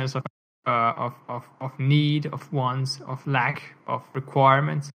a sense of need, of wants, of lack, of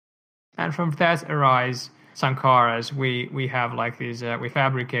requirements, and from that arise sankharas. We have these. We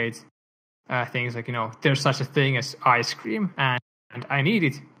fabricate things there's such a thing as ice cream, and I need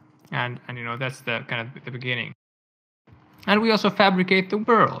it, and that's the kind of the beginning. And we also fabricate the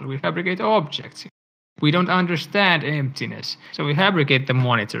world. We fabricate objects. We don't understand emptiness, so we fabricate the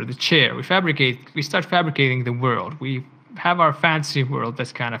monitor, the chair. We start fabricating the world. We have our fantasy world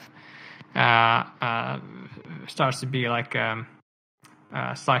that's kind of starts to be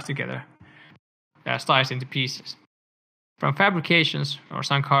sliced together, sliced into pieces. From fabrications or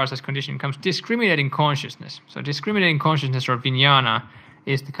sankharas as condition comes discriminating consciousness. So discriminating consciousness, or vijnana,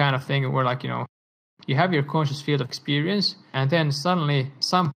 is the kind of thing where you have your conscious field of experience, and then suddenly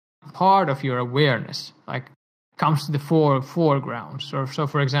some part of your awareness comes to the foreground. So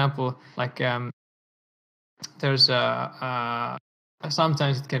for example, there's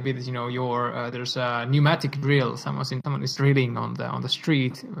sometimes it can be that there's a pneumatic drill. Someone is drilling on the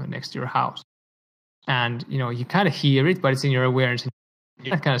street next to your house, and you kind of hear it, but it's in your awareness.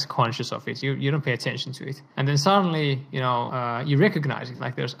 You're not kind of conscious of it. You don't pay attention to it, and then suddenly you recognize it.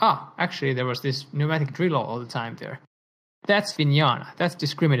 Actually there was this pneumatic drill all the time there. That's vijnana. That's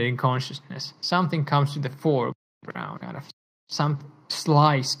discriminating consciousness. Something comes to the foreground, kind of some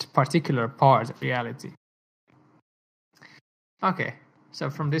sliced particular part of reality. Okay, so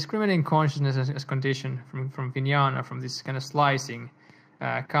from discriminating consciousness as condition, from vijnana, from this kind of slicing,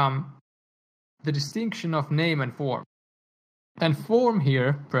 come the distinction of name and form. And form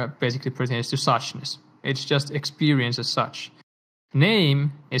here basically pertains to suchness. It's just experience as such.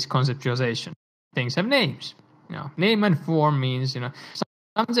 Name is conceptualization. Things have names. Name and form means,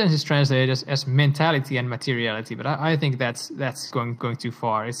 sometimes it's translated as mentality and materiality, but I think that's going too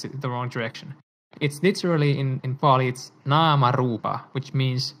far. It's the wrong direction. It's literally in Pali, it's nama rupa, which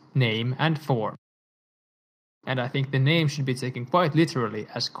means name and form. And I think the name should be taken quite literally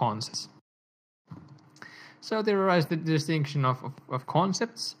as concepts. So there arises the distinction of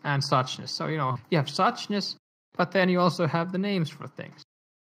concepts and suchness. So, you have suchness, but then you also have the names for things.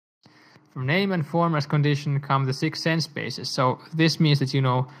 From name and form as condition come the 6 sense bases. So this means that, you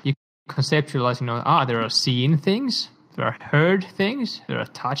conceptualize, there are seen things, there are heard things, there are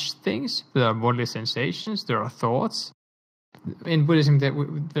touched things, there are bodily sensations, there are thoughts. In Buddhism,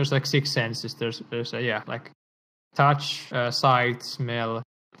 there's like 6 senses. There's like touch, sight, smell,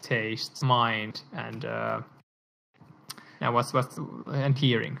 taste, mind, and and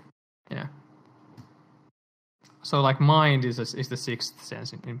hearing. Yeah. So like mind is the 6th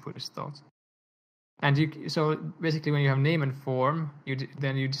sense in Buddhist thought. And so basically when you have name and form,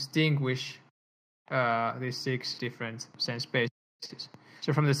 then you distinguish these 6 different sense bases.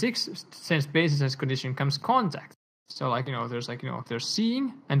 So from the 6 sense bases as condition comes contact. So like, there's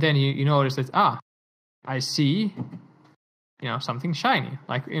seeing, and then you notice that, I see, something shiny.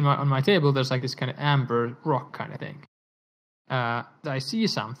 Like on my table, there's like this kind of amber rock kind of thing. I see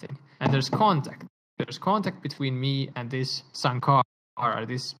something, and there's contact. There's contact between me and this sankhara,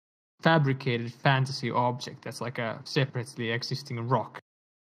 this fabricated fantasy object that's like a separately existing rock.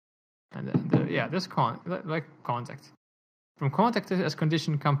 And then there's contact. From contact as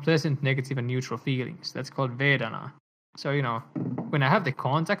condition come pleasant, negative, and neutral feelings. That's called vedana. So, when I have the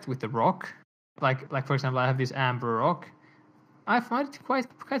contact with the rock, like for example, I have this amber rock, I find it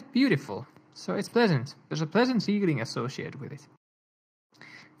quite beautiful. So it's pleasant. There's a pleasant feeling associated with it.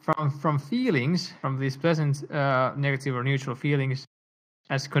 From feelings, from these pleasant, negative or neutral feelings,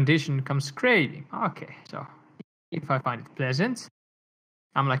 as condition comes craving. Okay, so if I find it pleasant,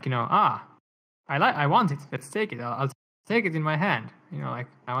 I'm like, I want it. Let's take it. I'll take it in my hand. I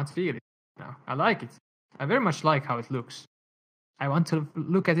want to feel it. I like it. I very much like how it looks. I want to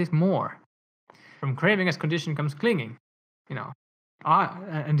look at it more. From craving as condition comes clinging.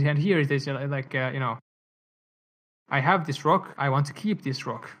 And here it is I have this rock. I want to keep this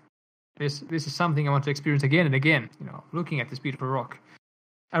rock. This is something I want to experience again and again. Looking at this beautiful rock.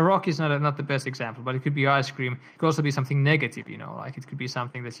 A rock is not the best example, but it could be ice cream. It could also be something negative. Like it could be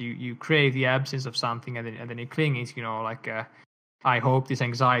something that you crave the absence of something, and then you cling it. I hope this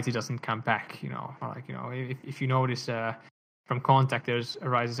anxiety doesn't come back. If you notice from contact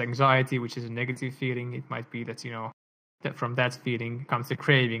arises anxiety, which is a negative feeling. It might be that that from that feeling comes the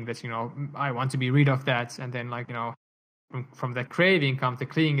craving that I want to be rid of that, and then from that craving comes the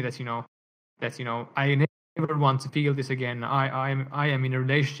clinging that I never want to feel this again. I am in a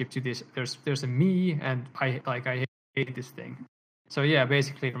relationship to this. There's a me, and I hate this thing. So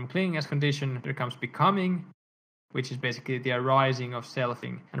basically from clinging as condition there comes becoming, which is basically the arising of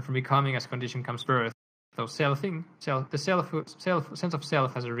selfing, and from becoming as condition comes birth. So the sense of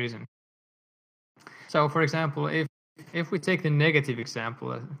self has arisen. So for example, if we take the negative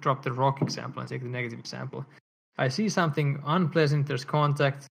example, drop the rock example and take the negative example, I see something unpleasant, there's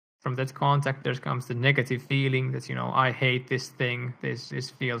contact. From that contact, there comes the negative feeling that, I hate this thing, this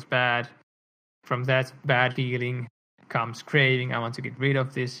feels bad. From that bad feeling comes craving, I want to get rid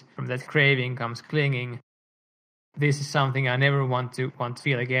of this. From that craving comes clinging. This is something I never want to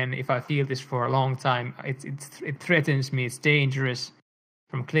feel again. If I feel this for a long time, it threatens me, it's dangerous.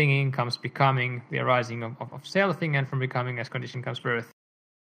 From clinging comes becoming, the arising of selfing, and from becoming as condition comes birth.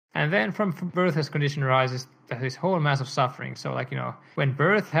 And then from birth as condition arises this whole mass of suffering. So when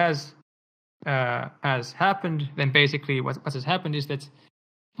birth has happened, then basically what has happened is that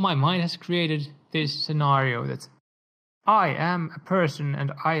my mind has created this scenario that I am a person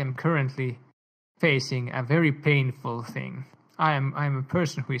and I am currently facing a very painful thing. I am a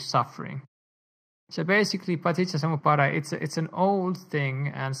person who is suffering. So basically, paticca samuppada, it's an old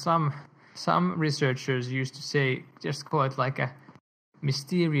thing, and some researchers used to say, just call it like a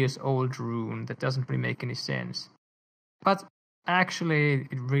mysterious old rune that doesn't really make any sense. But actually,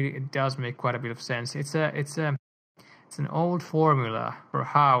 it does make quite a bit of sense. It's an old formula for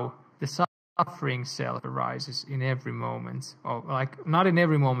how the suffering self arises in every moment, or like not in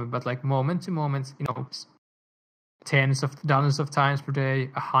every moment, but like moment to moment. Tens of dozens of times per day,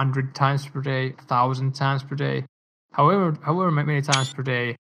 100 times per day, 1,000 times per day, however many times per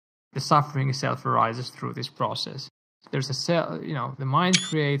day, the suffering self arises through this process. There's a self, the mind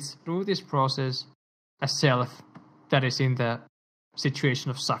creates through this process a self that is in the situation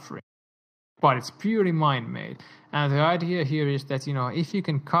of suffering, but it's purely mind-made. And the idea here is that if you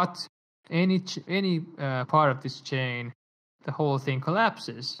can cut any part of this chain, the whole thing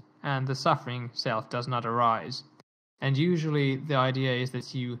collapses and the suffering self does not arise. And usually the idea is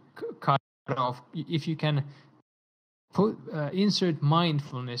that you cut off, if you can insert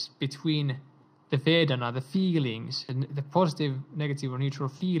mindfulness between the Vedana, the feelings, and the positive, negative, or neutral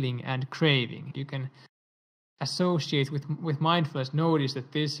feeling and craving. You can associate with mindfulness, notice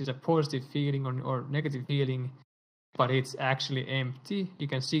that this is a positive feeling or negative feeling, but it's actually empty. You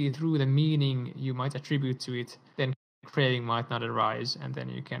can see through the meaning you might attribute to it, then craving might not arise, and then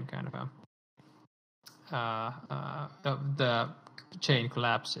you can kind of the chain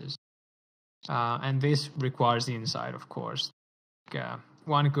collapses. And this requires insight, of course.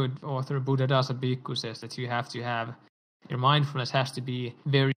 One good author, Buddhadasa Bhikkhu, says that you have to have, your mindfulness has to be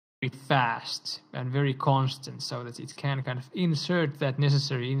very fast and very constant so that it can kind of insert that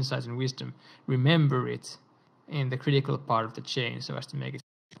necessary insight and wisdom, remember it in the critical part of the chain so as to make it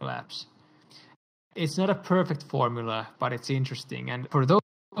collapse. It's not a perfect formula, but it's interesting. And for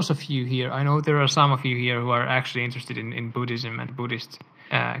those of you here, I know there are some of you here who are actually interested in Buddhism and Buddhist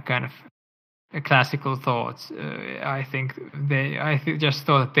kind of classical thoughts. I think just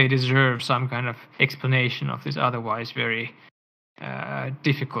thought that they deserve some kind of explanation of this otherwise very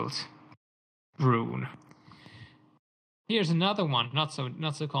difficult rune. Here's another one, not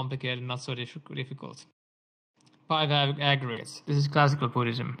so complicated, not so difficult. 5 aggregates. This is classical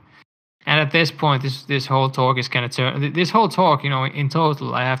Buddhism. And at this point, this whole talk is kind of this whole talk, in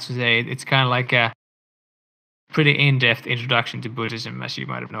total, I have to say, it's kind of like a pretty in-depth introduction to Buddhism, as you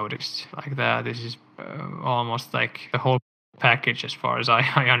might have noticed. Like that, this is almost like the whole package, as far as I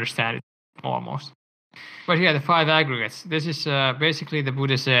understand it, almost. But yeah, the 5 aggregates. This is basically the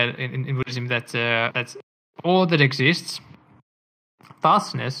Buddha said in Buddhism that's all that exists,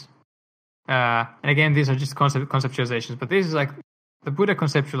 thusness. And again, these are just conceptualizations, but this is like the Buddha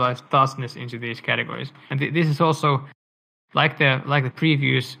conceptualized thusness into these categories, and this is also like the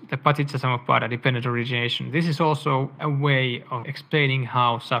previous, the paticcasamuppada, dependent origination. This is also a way of explaining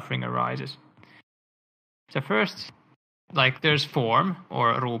how suffering arises. So first, like there's form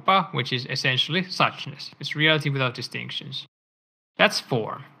or rupa, which is essentially suchness. It's reality without distinctions. That's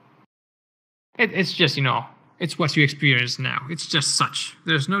form. It's just it's what you experience now. It's just such.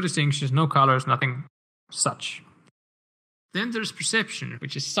 There's no distinctions, no colors, nothing. Such. Then there's perception,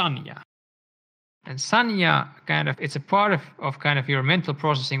 which is sanya. And sanya, it's a part of kind of your mental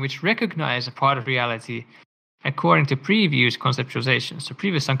processing which recognize a part of reality according to previous conceptualizations, so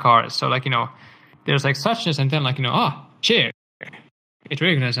previous sankharas. So there's like suchness, and then chair. It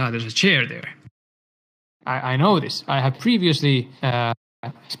recognizes, there's a chair there. I know this. I have previously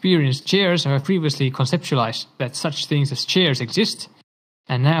experienced chairs. I have previously conceptualized that such things as chairs exist.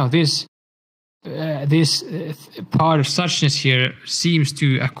 And now this part of suchness here seems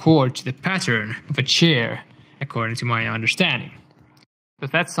to accord to the pattern of a chair, according to my understanding.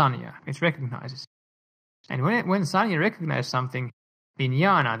 But that's sanya. It recognizes. And when sanya recognizes something,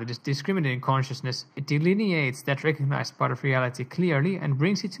 vijnana, the discriminating consciousness, it delineates that recognized part of reality clearly and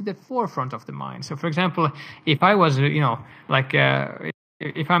brings it to the forefront of the mind. So, for example, if I was,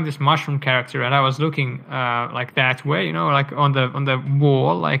 if I'm this mushroom character and I was looking like that way, like on the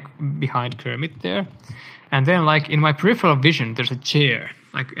wall, like behind Kermit there, and then like in my peripheral vision, there's a chair.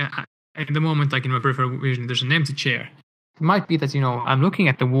 Like at the moment, like in my peripheral vision, there's an empty chair. It might be that I'm looking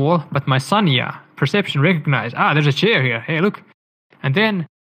at the wall, but my sanya perception recognizes, there's a chair here. Hey, look. And then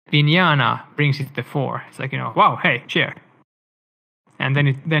vijnana brings it to the fore. It's like, wow, hey, chair. And then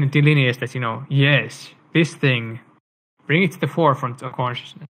it delineates that, yes, this thing, bring it to the forefront of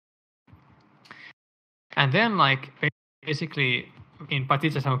consciousness. And then, like, basically, in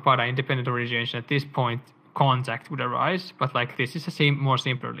paticcasamuppada, independent origination, at this point, contact would arise, but like this is a more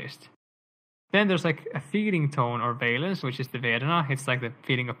simpler list. Then there's like a feeling tone or valence, which is the Vedana. It's like the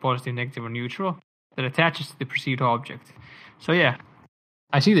feeling of positive, negative, or neutral that attaches to the perceived object. So yeah,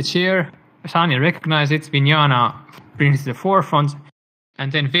 I see the chair, sanya recognizes it, vijnana brings it to the forefront,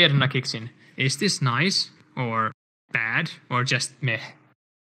 and then Vedana kicks in. Is this nice or bad or just meh?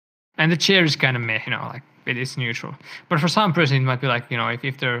 And the chair is kind of meh, like it is neutral. But for some person, it might be like,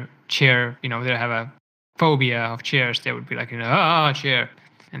 if their chair, they have a phobia of chairs, they would be like, chair,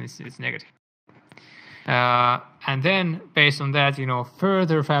 and it's negative. And then based on that,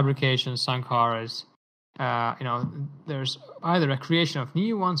 further fabrications, sankharas, there's either a creation of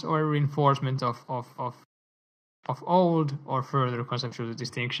new ones or a reinforcement of old or further conceptual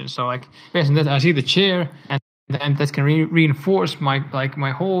distinctions. So like based on that, I see the chair, and then that can reinforce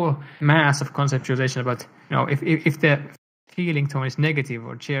my whole mass of conceptualization about if the feeling tone is negative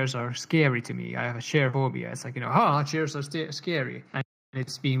or chairs are scary to me, I have a chair phobia. It's like chairs are scary. And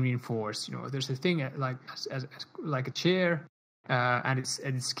it's being reinforced. There's a thing like a chair, and it's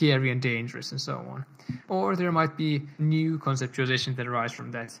scary and dangerous and so on. Or there might be new conceptualizations that arise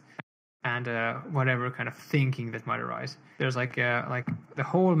from that, and whatever kind of thinking that might arise. There's like the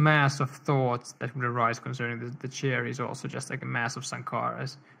whole mass of thoughts that would arise concerning the chair is also just like a mass of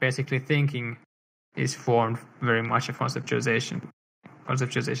sankharas. Basically, thinking is formed very much of conceptualizations which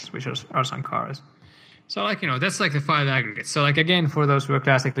are sankharas. So that's like the 5 aggregates. So again, for those who are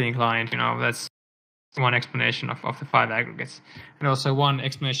classically inclined, that's one explanation of the 5 aggregates, and also one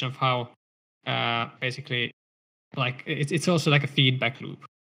explanation of how basically it's also like a feedback loop.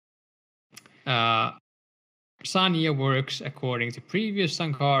 Sanya works according to previous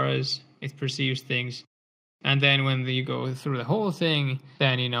sankharas. It perceives things, and then when you go through the whole thing,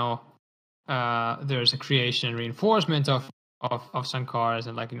 then there's a creation and reinforcement of sankharas,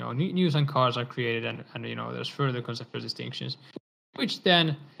 and new sankharas are created, and there's further conceptual distinctions, which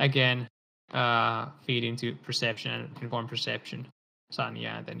then again feed into perception and inform perception,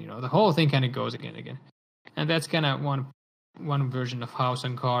 sanya, and then the whole thing kind of goes again, and that's kind of one version of how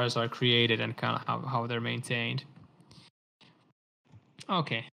sankharas are created and kind of how they're maintained.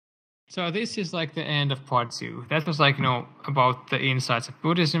 Okay, so this is like the end of part 2. That was about the insights of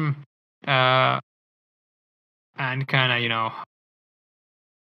Buddhism, and kind of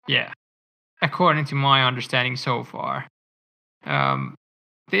according to my understanding so far.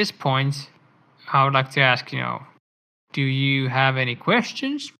 This point, I would like to ask, do you have any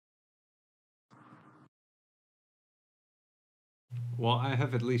questions? Well, I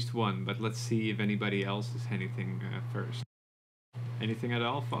have at least one, but let's see if anybody else has anything first. Anything at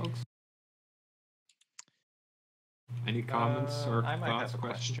all, folks? Any comments or I might thoughts, have a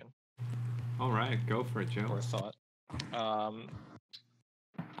questions? question. All right, go for it, Joe. Or thought.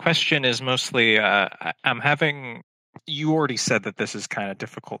 Question is mostly, I'm having. You already said that this is kind of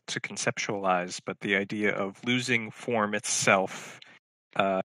difficult to conceptualize, but the idea of losing form itself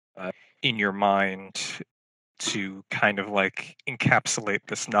in your mind to kind of like encapsulate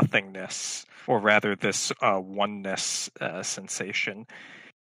this nothingness, or rather this oneness sensation.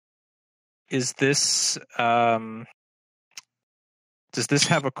 Is this does this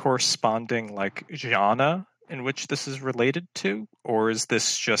have a corresponding like jhana in which this is related to, or is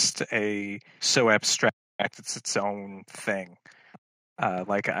this just so abstract it's its own thing?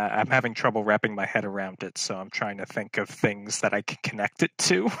 I'm having trouble wrapping my head around it, so I'm trying to think of things that I can connect it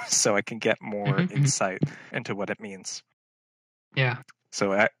to, so I can get more insight into what it means. Yeah.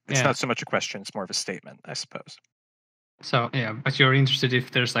 So it's not so much a question; it's more of a statement, I suppose. So but you're interested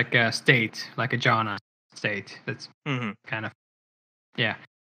if there's like a state, like a jhana state, that's kind of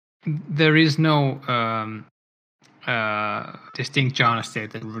There is no distinct jhana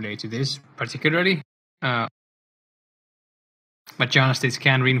state that relate to this particularly. But jhana states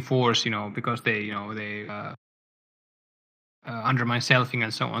can reinforce, because they undermine selfing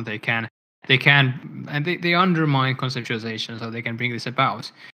and so on. They can, and they undermine conceptualization, so they can bring this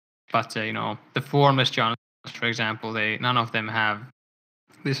about. But the formless jhanas, for example, none of them have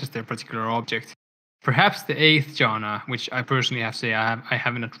this as their particular object. Perhaps the 8th jhana, which I personally have to say I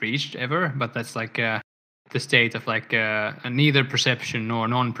have not reached ever, but that's like the state of like neither perception nor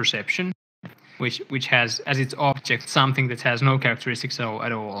non-perception, which has as its object something that has no characteristics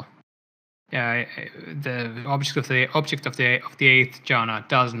at all. The object of the 8th jhana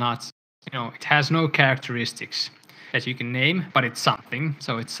does not, it has no characteristics that you can name, but it's something.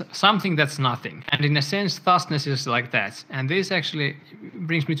 So it's something that's nothing, and in a sense, thusness is like that. And this actually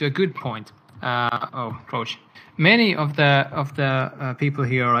brings me to a good point. Coach. Many of the people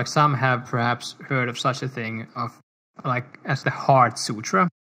here, like some have perhaps heard of such a thing as the Heart Sutra,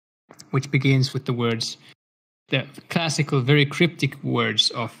 which begins with the classical, very cryptic words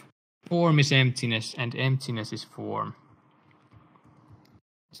of form is emptiness and emptiness is form.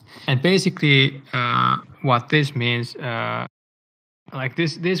 And basically, what this means,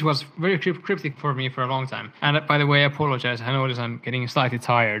 this was very cryptic for me for a long time. And by the way, I apologize. I notice I'm getting slightly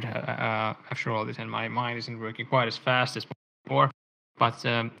tired after all this, and my mind isn't working quite as fast as before. But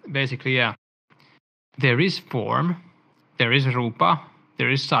basically, there is form, there is rupa, there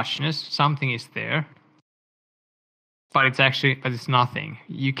is suchness. Something is there, but it's nothing.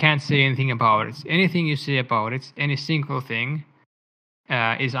 You can't say anything about it. Anything you say about it, any single thing,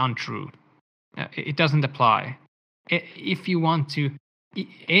 is untrue. It doesn't apply. If you want to,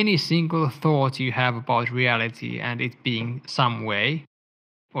 any single thought you have about reality and it being some way,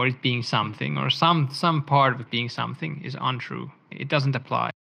 or it being something, or some part of it being something is untrue. It doesn't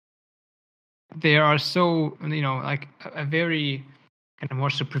apply. There are so, like a very kind of more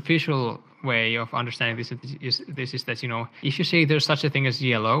superficial way of understanding this is that, if you say there's such a thing as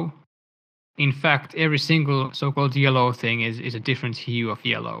yellow, in fact, every single so-called yellow thing is a different hue of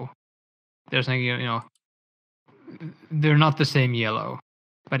yellow. There's like, they're not the same yellow.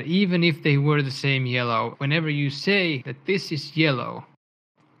 But even if they were the same yellow, whenever you say that this is yellow,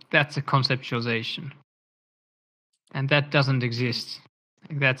 that's a conceptualization. And that doesn't exist.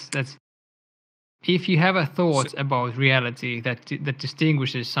 That's if you have a thought about reality that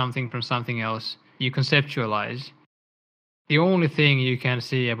distinguishes something from something else, you conceptualize. The only thing you can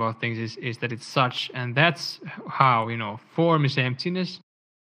see about things is that it's such, and that's how, form is emptiness.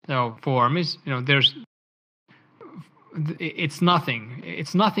 So form is, it's nothing.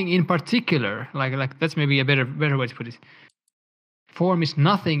 It's nothing in particular. Like that's maybe a better way to put it. Form is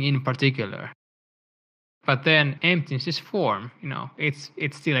nothing in particular. But then emptiness is form.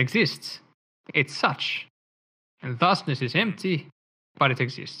 It still exists. It's such, and thusness is empty, but it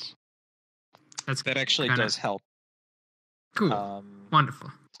exists. That actually does help. Cool.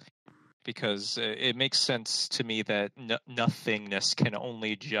 Wonderful. Because it makes sense to me that nothingness can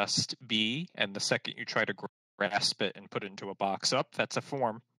only just be, and the second you try to grasp it and put it into a box up, that's a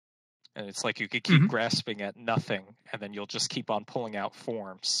form. And it's like you could keep grasping at nothing, and then you'll just keep on pulling out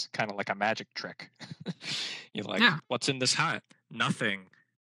forms, kind of like a magic trick. You're like, what's in this hat? Nothing.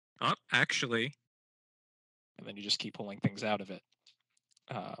 Oh, actually. And then you just keep pulling things out of it.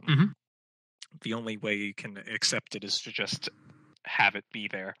 The only way you can accept it is to just have it be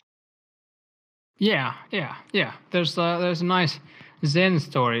there. Yeah. There's a nice Zen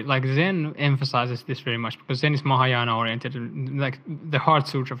story. Like Zen emphasizes this very much because Zen is Mahayana oriented. Like the Heart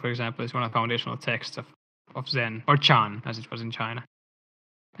Sutra, for example, is one of the foundational texts of Zen, or Chan, as it was in China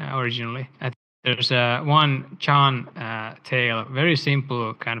originally. There's one Chan tale, very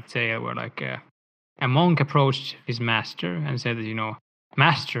simple kind of tale, where like a monk approached his master and said that,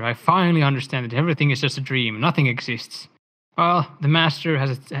 Master, I finally understand that everything is just a dream. Nothing exists. Well, the master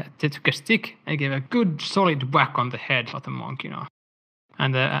took a stick and gave a good solid whack on the head of the monk,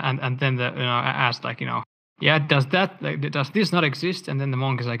 and then asked like, does this not exist? And then the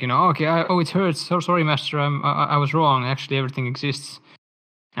monk is like, okay, it hurts. So sorry, master, I was wrong. Actually, everything exists.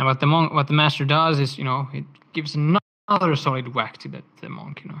 And what the master does is, it gives another solid whack to the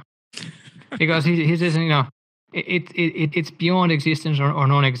monk, because he says, it's beyond existence or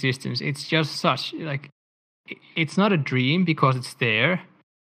non-existence. It's just such, like, it's not a dream because it's there,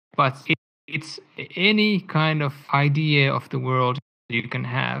 but it's any kind of idea of the world you can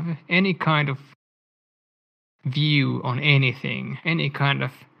have, any kind of view on anything, any kind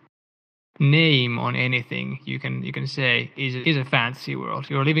of name on anything you can say is a fantasy world.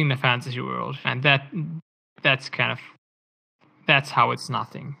 You're living in a fantasy world, and that's how it's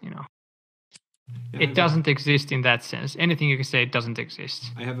nothing, Yeah, it doesn't exist in that sense. Anything you can say doesn't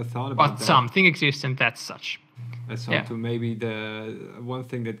exist. I have a thought about that. But something exists, and that's such. Santtu, maybe the one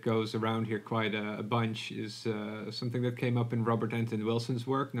thing that goes around here quite a bunch is something that came up in Robert Anton Wilson's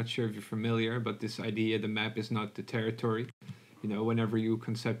work. Not sure if you're familiar, but this idea the map is not the territory. Whenever you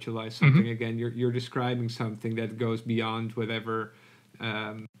conceptualize something, again, you're describing something that goes beyond whatever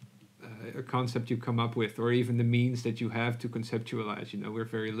a concept you come up with, or even the means that you have to conceptualize. We're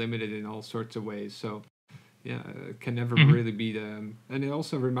very limited in all sorts of ways. So, it can never really be the... And it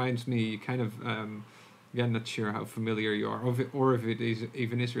also reminds me kind of... again, not sure how familiar you are, or if it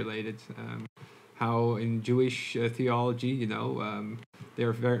is related. How in Jewish theology,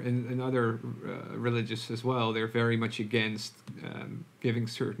 they're very, in other religious as well, they're very much against giving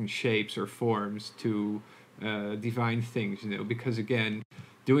certain shapes or forms to divine things, because again,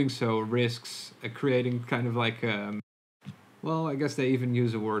 doing so risks creating kind of like, well, I guess they even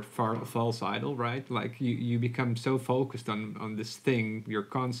use the word false idol, right? Like you become so focused on this thing, your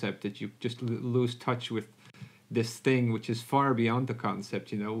concept, that you just lose touch with this thing, which is far beyond the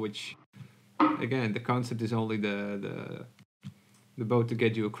concept, which, again, the concept is only the boat to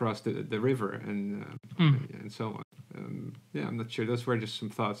get you across the river and so on. I'm not sure. Those were just some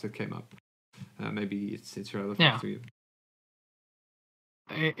thoughts that came up. Maybe it's relevant to you.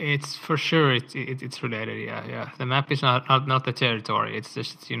 It's for sure it's related. Yeah. The map is not the territory. It's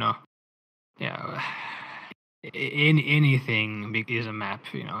just anything is a map.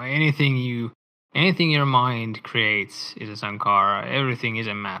 Anything your mind creates is a sankara. Everything is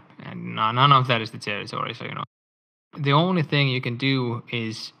a map, and none of that is the territory. So the only thing you can do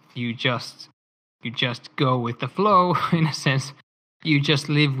is you just go with the flow. In a sense, you just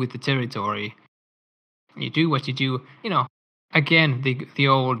live with the territory. You do what you do. Again, the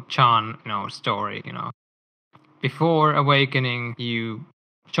old Chan story. Before awakening, you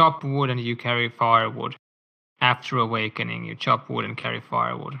chop wood and you carry firewood. after awakening, you chop wood and carry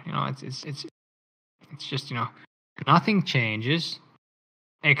firewood. It's just nothing changes,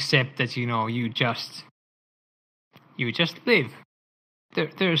 except that you just live.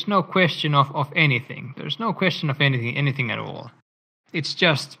 There's no question of anything. There's no question of anything at all. It's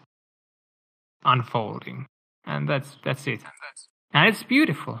just unfolding, and that's it. And it's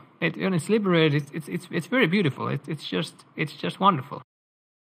beautiful. It's liberated. It's very beautiful. It's just wonderful.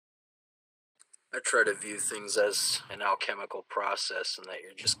 I try to view things as an alchemical process, and that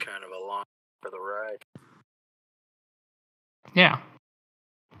you're just kind of along for the ride. Yeah,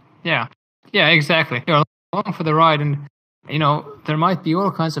 exactly. You're along for the ride, and there might be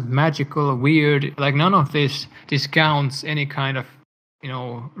all kinds of magical, weird. Like none of this discounts any kind of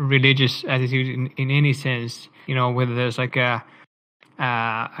religious attitude in any sense. Whether there's like a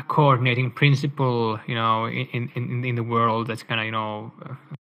coordinating principle, in the world that's kind of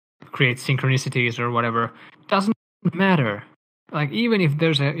creates synchronicities or whatever. Doesn't matter. Like even if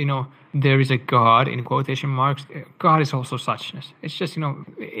there's there is a God in quotation marks, God is also suchness. It's just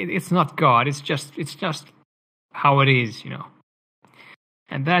it's not God. It's just how it is.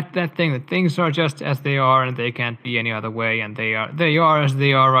 And that thing that things are just as they are and they can't be any other way, and they are as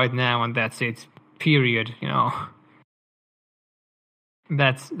they are right now, and that's it. Period.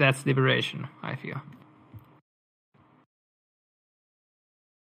 That's liberation, I feel.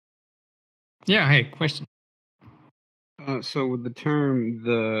 Yeah, hey, question. So with the term,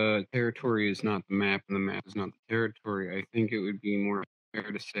 the territory is not the map and the map is not the territory, I think it would be more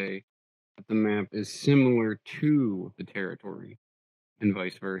fair to say that the map is similar to the territory and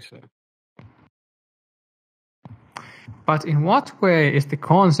vice versa. But in what way is the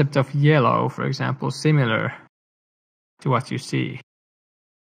concept of yellow, for example, similar to what you see?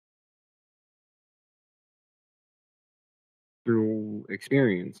 Through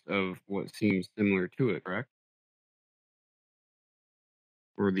experience of what seems similar to it, correct?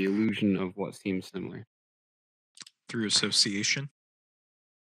 Or the illusion of what seems similar. Through association.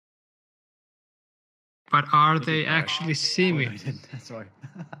 But are they actually similar? Sorry.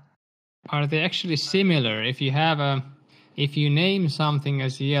 Are they actually similar? If you name something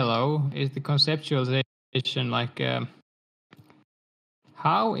as yellow, is the conceptualization like?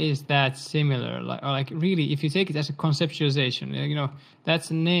 How is that similar? Like really, if you take it as a conceptualization, that's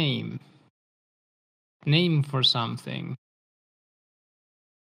a name for something.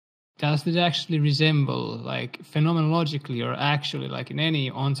 Does it actually resemble, like phenomenologically or actually, like in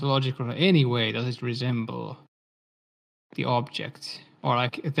any ontological or any way, does it resemble the object? Or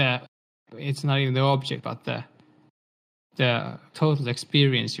like it's not even the object, but the total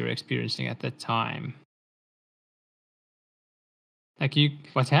experience you're experiencing at that time. Like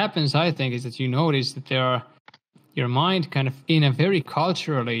what happens, I think, is that you notice that your mind kind of in a very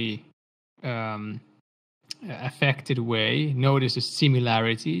culturally affected way notices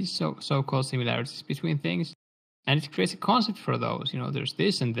similarities, so-called similarities between things, and it creates a concept for those. There's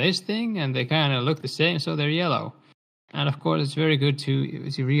this and this thing, and they kind of look the same, so they're yellow. And of course, it's very good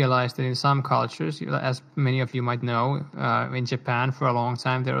to realize that in some cultures, as many of you might know, in Japan for a long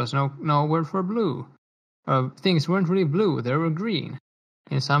time there was no word for blue. Things weren't really blue; they were green.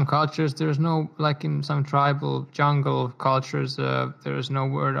 In some cultures, there's no, like in some tribal jungle cultures, there is no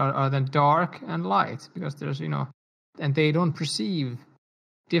word other than dark and light, because there's, and they don't perceive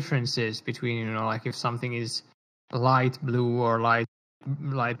differences between, like if something is light blue or light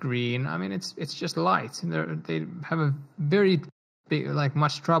green. I mean, it's just light. And they have a very big, like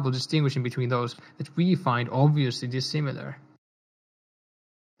much trouble distinguishing between those that we find obviously dissimilar.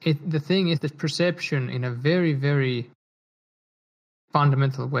 The thing is that perception in a very, very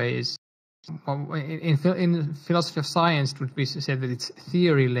fundamental way is, in philosophy of science, it would be said that it's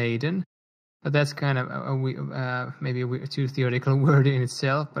theory laden, but that's kind of maybe a too theoretical word in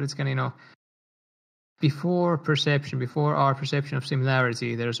itself. But it's kind of before our perception of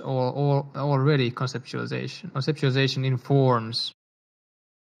similarity, there's already conceptualization. Conceptualization informs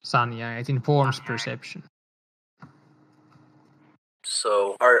sanya. It informs perception.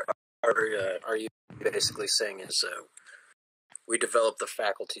 So are you basically saying is we develop the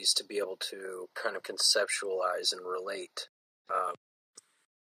faculties to be able to kind of conceptualize and relate,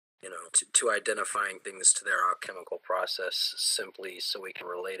 to identifying things to their alchemical process simply so we can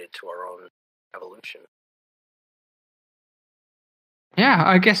relate it to our own evolution? Yeah,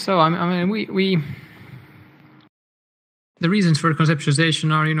 I guess so. I mean, we the reasons for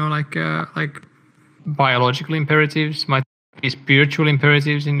conceptualization are, like biological imperatives, might be spiritual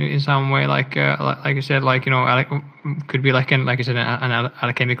imperatives in some way, like you said, could be like I said, an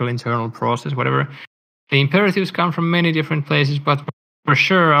alchemical internal process, whatever. The imperatives come from many different places, but for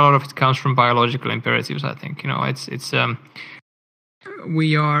sure, a lot of it comes from biological imperatives. I think it's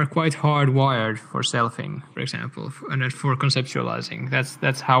we are quite hardwired for selfing, for example, and for conceptualizing.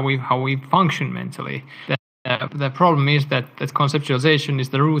 That's how we function mentally. The problem is that conceptualization is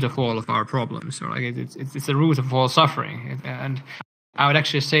the root of all of our problems, or like it's the root of all suffering. And I would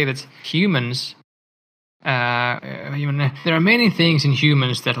actually say that humans, there are many things in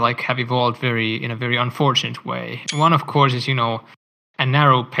humans that like have evolved in a very unfortunate way. One, of course, is a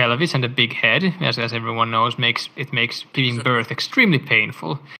narrow pelvis and a big head, as everyone knows, makes giving birth extremely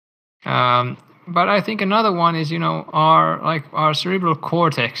painful. But I think another one is our cerebral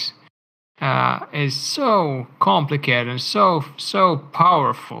cortex is so complicated and so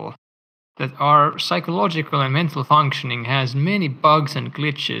powerful that our psychological and mental functioning has many bugs and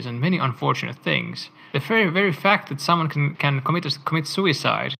glitches and many unfortunate things. The very fact that someone can commit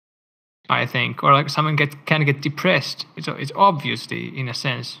suicide, I think, or like someone can get depressed, it's obviously, in a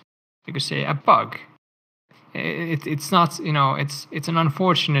sense, you could say, a bug. It's not, it's an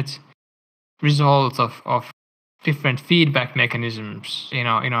unfortunate result of different feedback mechanisms, in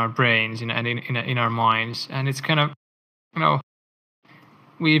our brains and in our minds, and it's kind of,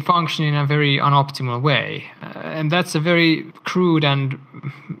 we function in a very unoptimal way, and that's a very crude and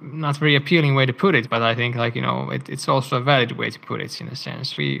not very appealing way to put it. But I think, it's also a valid way to put it, in a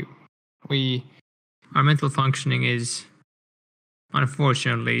sense. Our mental functioning is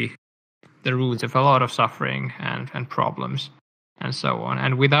unfortunately the root of a lot of suffering and problems and so on.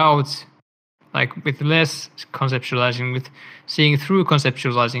 And with less conceptualizing, with seeing through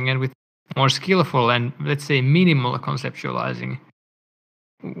conceptualizing, and with more skillful and, let's say, minimal conceptualizing,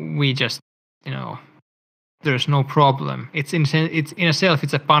 we just, there's no problem. It's in itself,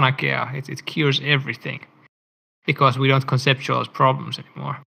 it's a panacea. It cures everything because we don't conceptualize problems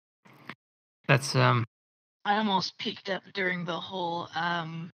anymore. That's I almost peaked up during the whole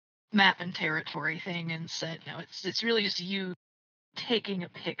map and territory thing and said, it's really just you taking a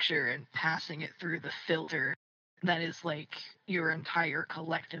picture and passing it through the filter that is like your entire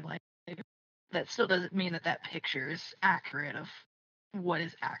collective life. That still doesn't mean that picture is accurate of what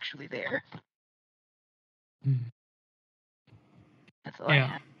is actually there. That's all I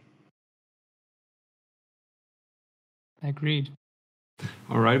have. Agreed.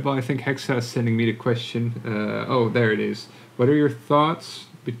 All right, well, I think Hexa is sending me the question. There it is. What are your thoughts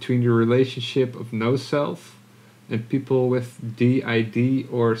between the relationship of no self and people with DID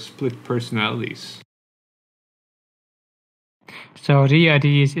or split personalities? So DID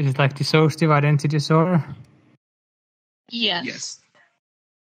is it like dissociative identity disorder? Yes.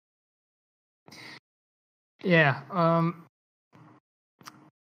 Yeah.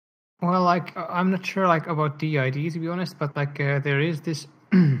 Well, I'm not sure about DID, to be honest, but there is this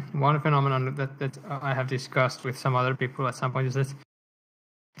one phenomenon that I have discussed with some other people at some point, is that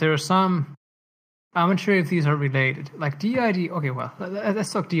there are some. I'm not sure if these are related. Like DID. Okay, well,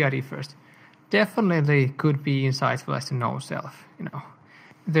 let's talk DID first. Definitely could be insightful as to know self.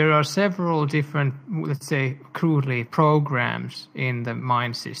 There are several different, let's say, crudely, programs in the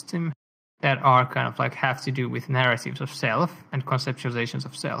mind system that are kind of have to do with narratives of self and conceptualizations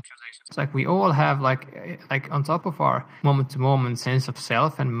of self. It's like we all have like on top of our moment-to-moment sense of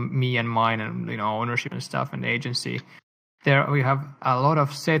self and me and mine and ownership and stuff and agency, there we have a lot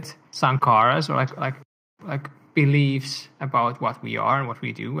of set sankharas, or like beliefs about what we are and what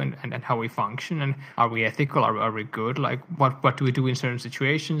we do and how we function, and are we ethical, are we good, like what do we do in certain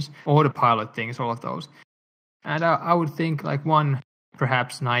situations, autopilot things, all of those. And I would think one,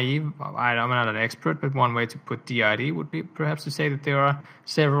 perhaps naive, I'm not an expert, but one way to put DID would be perhaps to say that there are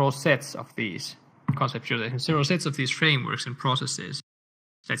several sets of these conceptualizations, several sets of these frameworks and processes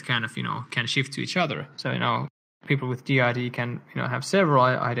that kind of, can shift to each other. So, people with DID can, have several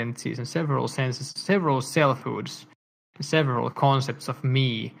identities and several senses, several selfhoods, several concepts of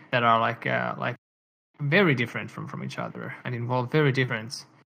me that are like very different from each other and involve very different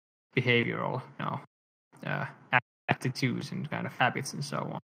behavioral, attitudes and kind of habits and so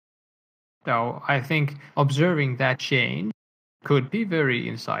on. So I think observing that change could be very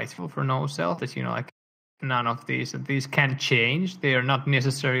insightful for no self, that none of these can change. They are not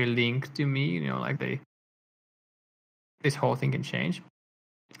necessarily linked to me, this whole thing can change.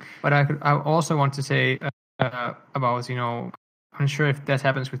 But I also want to say about, I'm not sure if that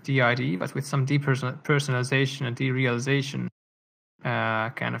happens with DID, but with some depersonalization and derealization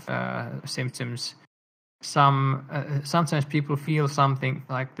kind of symptoms, sometimes people feel something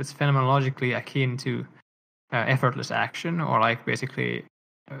that's phenomenologically akin to effortless action, or basically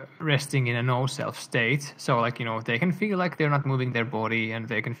resting in a no self state. So they can feel like they're not moving their body, and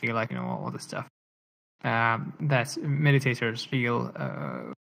they can feel all this stuff. that meditators feel.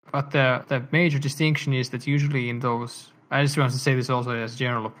 But the major distinction is that usually in those, I just want to say this also as a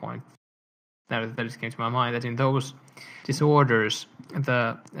general point, that just came to my mind, that in those disorders,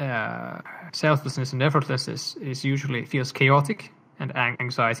 the selflessness and effortlessness is usually feels chaotic and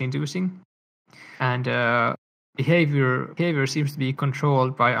anxiety-inducing, and behavior seems to be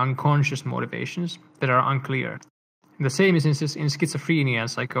controlled by unconscious motivations that are unclear. And the same is in schizophrenia and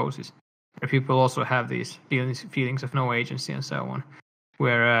psychosis, where people also have these feelings of no agency and so on,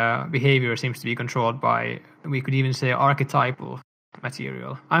 where behavior seems to be controlled by, we could even say, archetypal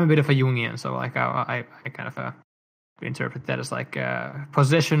material. I'm a bit of a Jungian, so like I kind of interpret that as like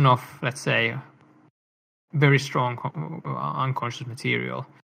possession of, let's say, very strong unconscious material.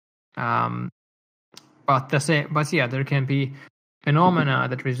 But yeah, there can be phenomena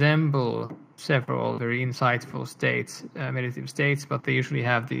that resemble several very insightful states, meditative states, but they usually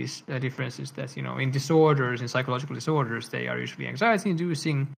have these differences that, in disorders, in psychological disorders, they are usually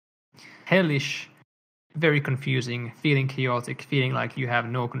anxiety-inducing, hellish, very confusing, feeling chaotic, feeling like you have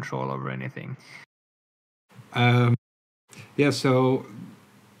no control over anything. So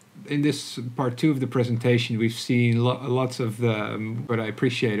in this part 2 of the presentation, we've seen lots of what I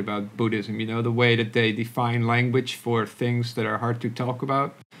appreciate about Buddhism, the way that they define language for things that are hard to talk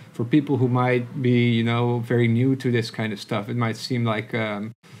about. For people who might be, very new to this kind of stuff, it might seem like a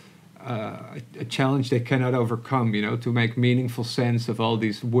challenge they cannot overcome, to make meaningful sense of all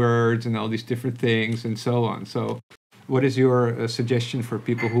these words and all these different things and so on. So what is your suggestion for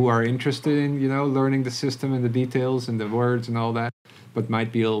people who are interested in, learning the system and the details and the words and all that, but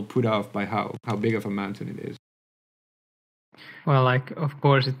might be a little put off by how big of a mountain it is? Well, of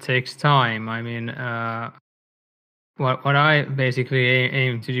course, it takes time. I mean, what I basically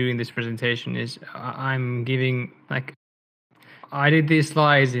aim to do in this presentation is I'm giving, I did these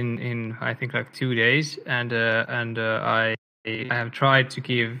slides in I think 2 days, and I have tried to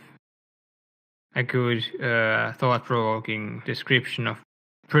give a good thought-provoking description of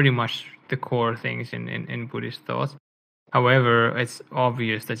pretty much the core things in Buddhist thought. However, it's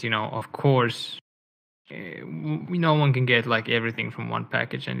obvious that, of course, no one can get everything from one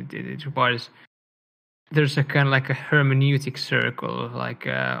package, and it requires, there's a kind of a hermeneutic circle,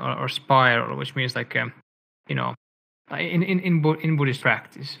 or spiral, which means in Buddhist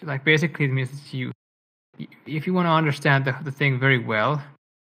practice, basically it means that if you want to understand the thing very well,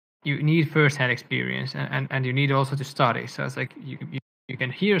 you need first-hand experience, and you need also to study. So it's you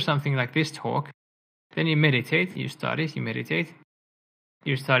can hear something like this talk, then you meditate, you study, you meditate,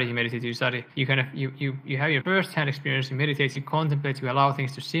 you study, you meditate, you study. You have your first-hand experience, you meditate, you contemplate, you allow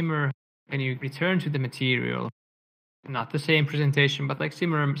things to simmer, and you return to the material, not the same presentation, but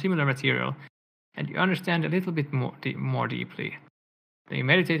similar material, and you understand a little bit more deeply. Then you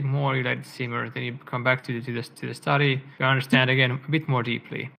meditate more, you let it simmer, then you come back to the study, you understand again a bit more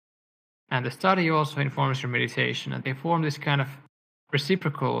deeply. And the study also informs your meditation, and they form this kind of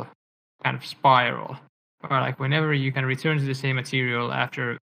reciprocal kind of spiral, where whenever you can return to the same material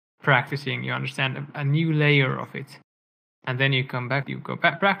after practicing, you understand a new layer of it. And then you come back, you go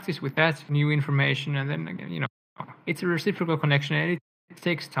back, practice with that new information, and then again, it's a reciprocal connection, and it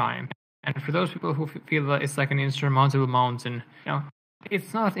takes time. And for those people who feel that it's like an insurmountable mountain,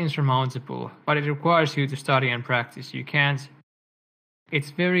 it's not insurmountable, but it requires you to study and practice. You can't.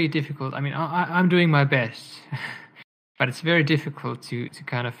 It's very difficult. I mean, I'm doing my best, but it's very difficult to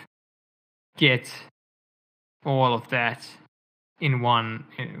kind of get all of that in one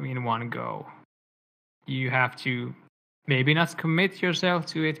go. You have to maybe not commit yourself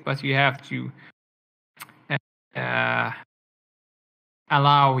to it, but you have to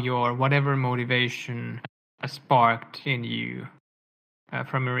allow your whatever motivation sparked in you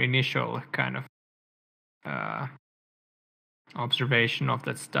from your initial kind of observation of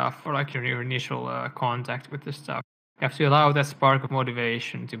that stuff, or your initial contact with the stuff. You have to allow that spark of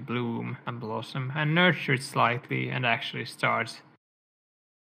motivation to bloom and blossom and nurture it slightly, and actually start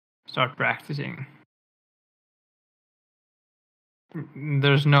practicing.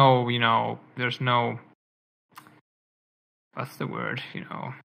 There's no, what's the word,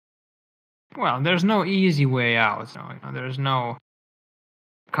 well, there's no easy way out. There's no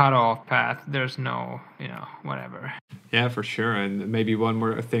cut-off path. There's no, whatever. Yeah, for sure. And maybe one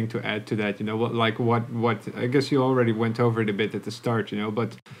more thing to add to that, what I guess you already went over it a bit at the start,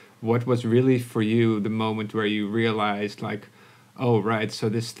 but what was really for you the moment where you realized oh, right, so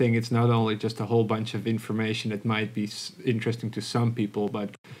this thing, it's not only just a whole bunch of information that might be interesting to some people,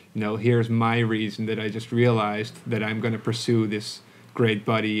 but, here's my reason that I just realized that I'm going to pursue this great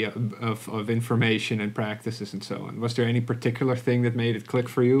body of information and practices and so on. Was there any particular thing that made it click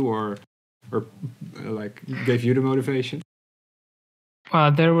for you, or or like gave you the motivation?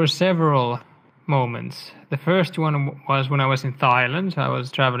 Well, there were several moments. The first one was when I was in Thailand. I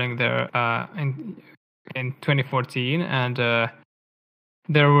was traveling there in 2014, and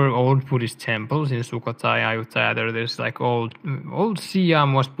there were old Buddhist temples in Sukhothai, Ayutthaya. There's like old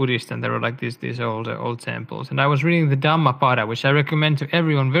Siam was Buddhist, and there were like these old temples. And I was reading the Dhammapada, which I recommend to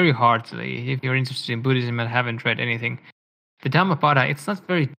everyone very heartily if you're interested in Buddhism and haven't read anything. The Dhammapada, it's not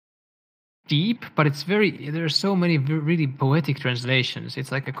very deep, but it's there are so many really poetic translations.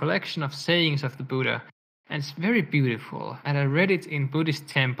 It's like a collection of sayings of the Buddha, and it's very beautiful. And I read it in Buddhist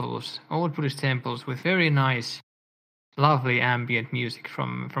temples, old Buddhist temples, with very nice, lovely ambient music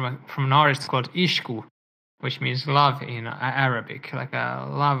from an artist called Ishku, which means love in Arabic, like a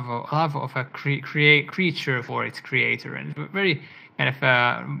love of a creature for its creator, and very kind of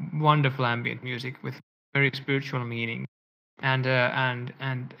wonderful ambient music with very spiritual meaning. And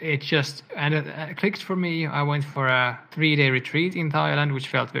it just clicked for me. I went for a 3-day retreat in Thailand, which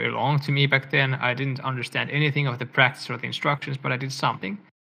felt very long to me back then. I didn't understand anything of the practice or the instructions, but I did something,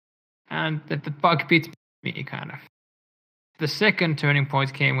 and the bug bit me kind of. The second turning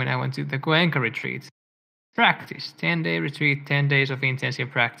point came when I went to the Goenka retreat. Practice, 10-day retreat, 10 days of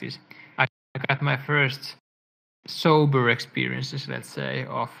intensive practice. I got my first sober experiences, let's say,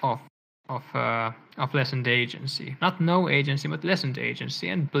 of lessened agency. Not no agency, but lessened agency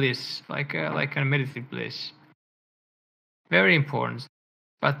and bliss, like a meditative bliss. Very important.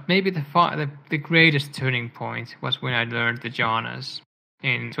 But maybe the greatest turning point was when I learned the jhanas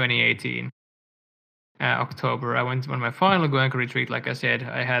in 2018. October. I went on my final Goenka retreat. Like I said,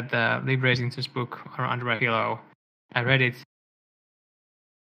 I had the Liberatington's book under my pillow. I read it,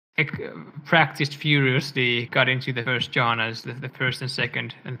 practiced furiously, got into the first jhanas, the first and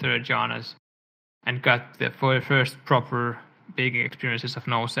second and third jhanas, and got the first proper big experiences of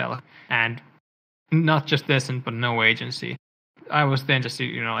no self, and not just lessened, but no agency. I was then just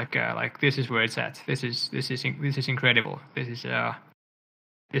like this is where it's at. This is incredible. This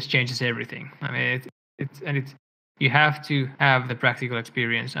changes everything. I mean, you have to have the practical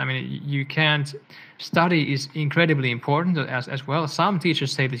experience. I mean, you can't. Study is incredibly important as well. Some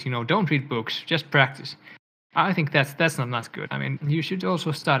teachers say that don't read books, just practice. I think that's not good. I mean, you should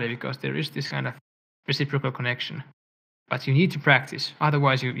also study because there is this kind of reciprocal connection. But you need to practice,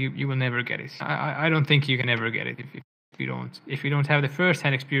 otherwise you will never get it. I don't think you can ever get it if you don't have the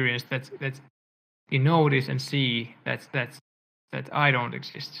first-hand experience that you notice and see that I don't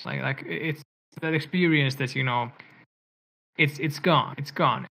exist. Like it's that experience that it's gone. It's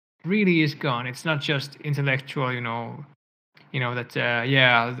gone. It really is gone. It's not just intellectual. That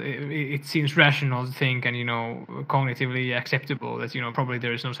it seems rational to think and cognitively acceptable that probably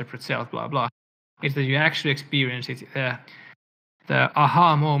there is no separate self. Blah blah. It's that you actually experience it. The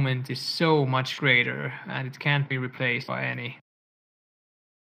aha moment is so much greater, and it can't be replaced by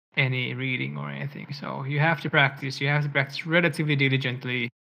any reading or anything. So you have to practice. You have to practice relatively diligently,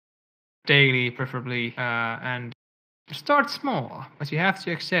 daily preferably, and start small. But you have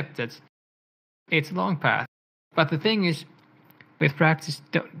to accept that it's a long path. But the thing is, with practice,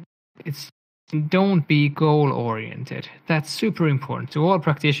 don't be goal-oriented. That's super important. To all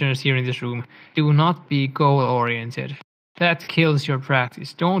practitioners here in this room, do not be goal-oriented. That kills your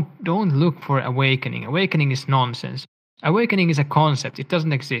practice. Don't look for awakening. Awakening is nonsense. Awakening is a concept. It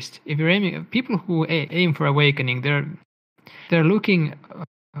doesn't exist. If you're aiming, people who aim for awakening, they're looking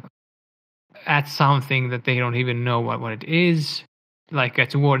at something that they don't even know what it is. Like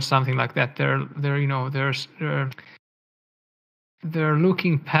towards something like that, they're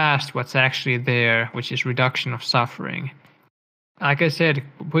looking past what's actually there, which is reduction of suffering. Like I said,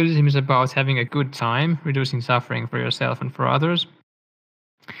 Buddhism is about having a good time, reducing suffering for yourself and for others.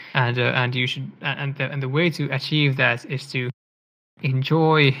 And you should, and the way to achieve that is to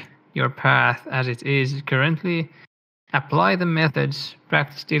enjoy your path as it is currently, apply the methods,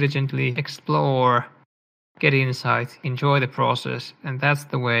 practice diligently, explore, get insight, enjoy the process, and that's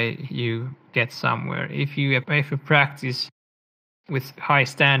the way you get somewhere. If you practice with high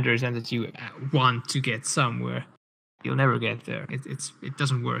standards and that you want to get somewhere, you'll never get there. It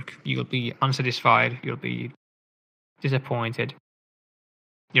doesn't work. You'll be unsatisfied. You'll be disappointed.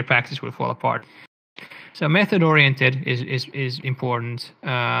 Your practice will fall apart. So method-oriented is important.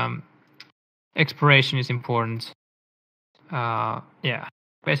 Exploration is important.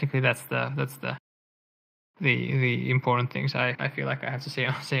 Basically that's the important things I feel like I have to say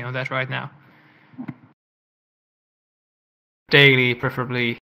on that right now. Daily,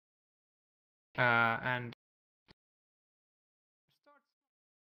 preferably, and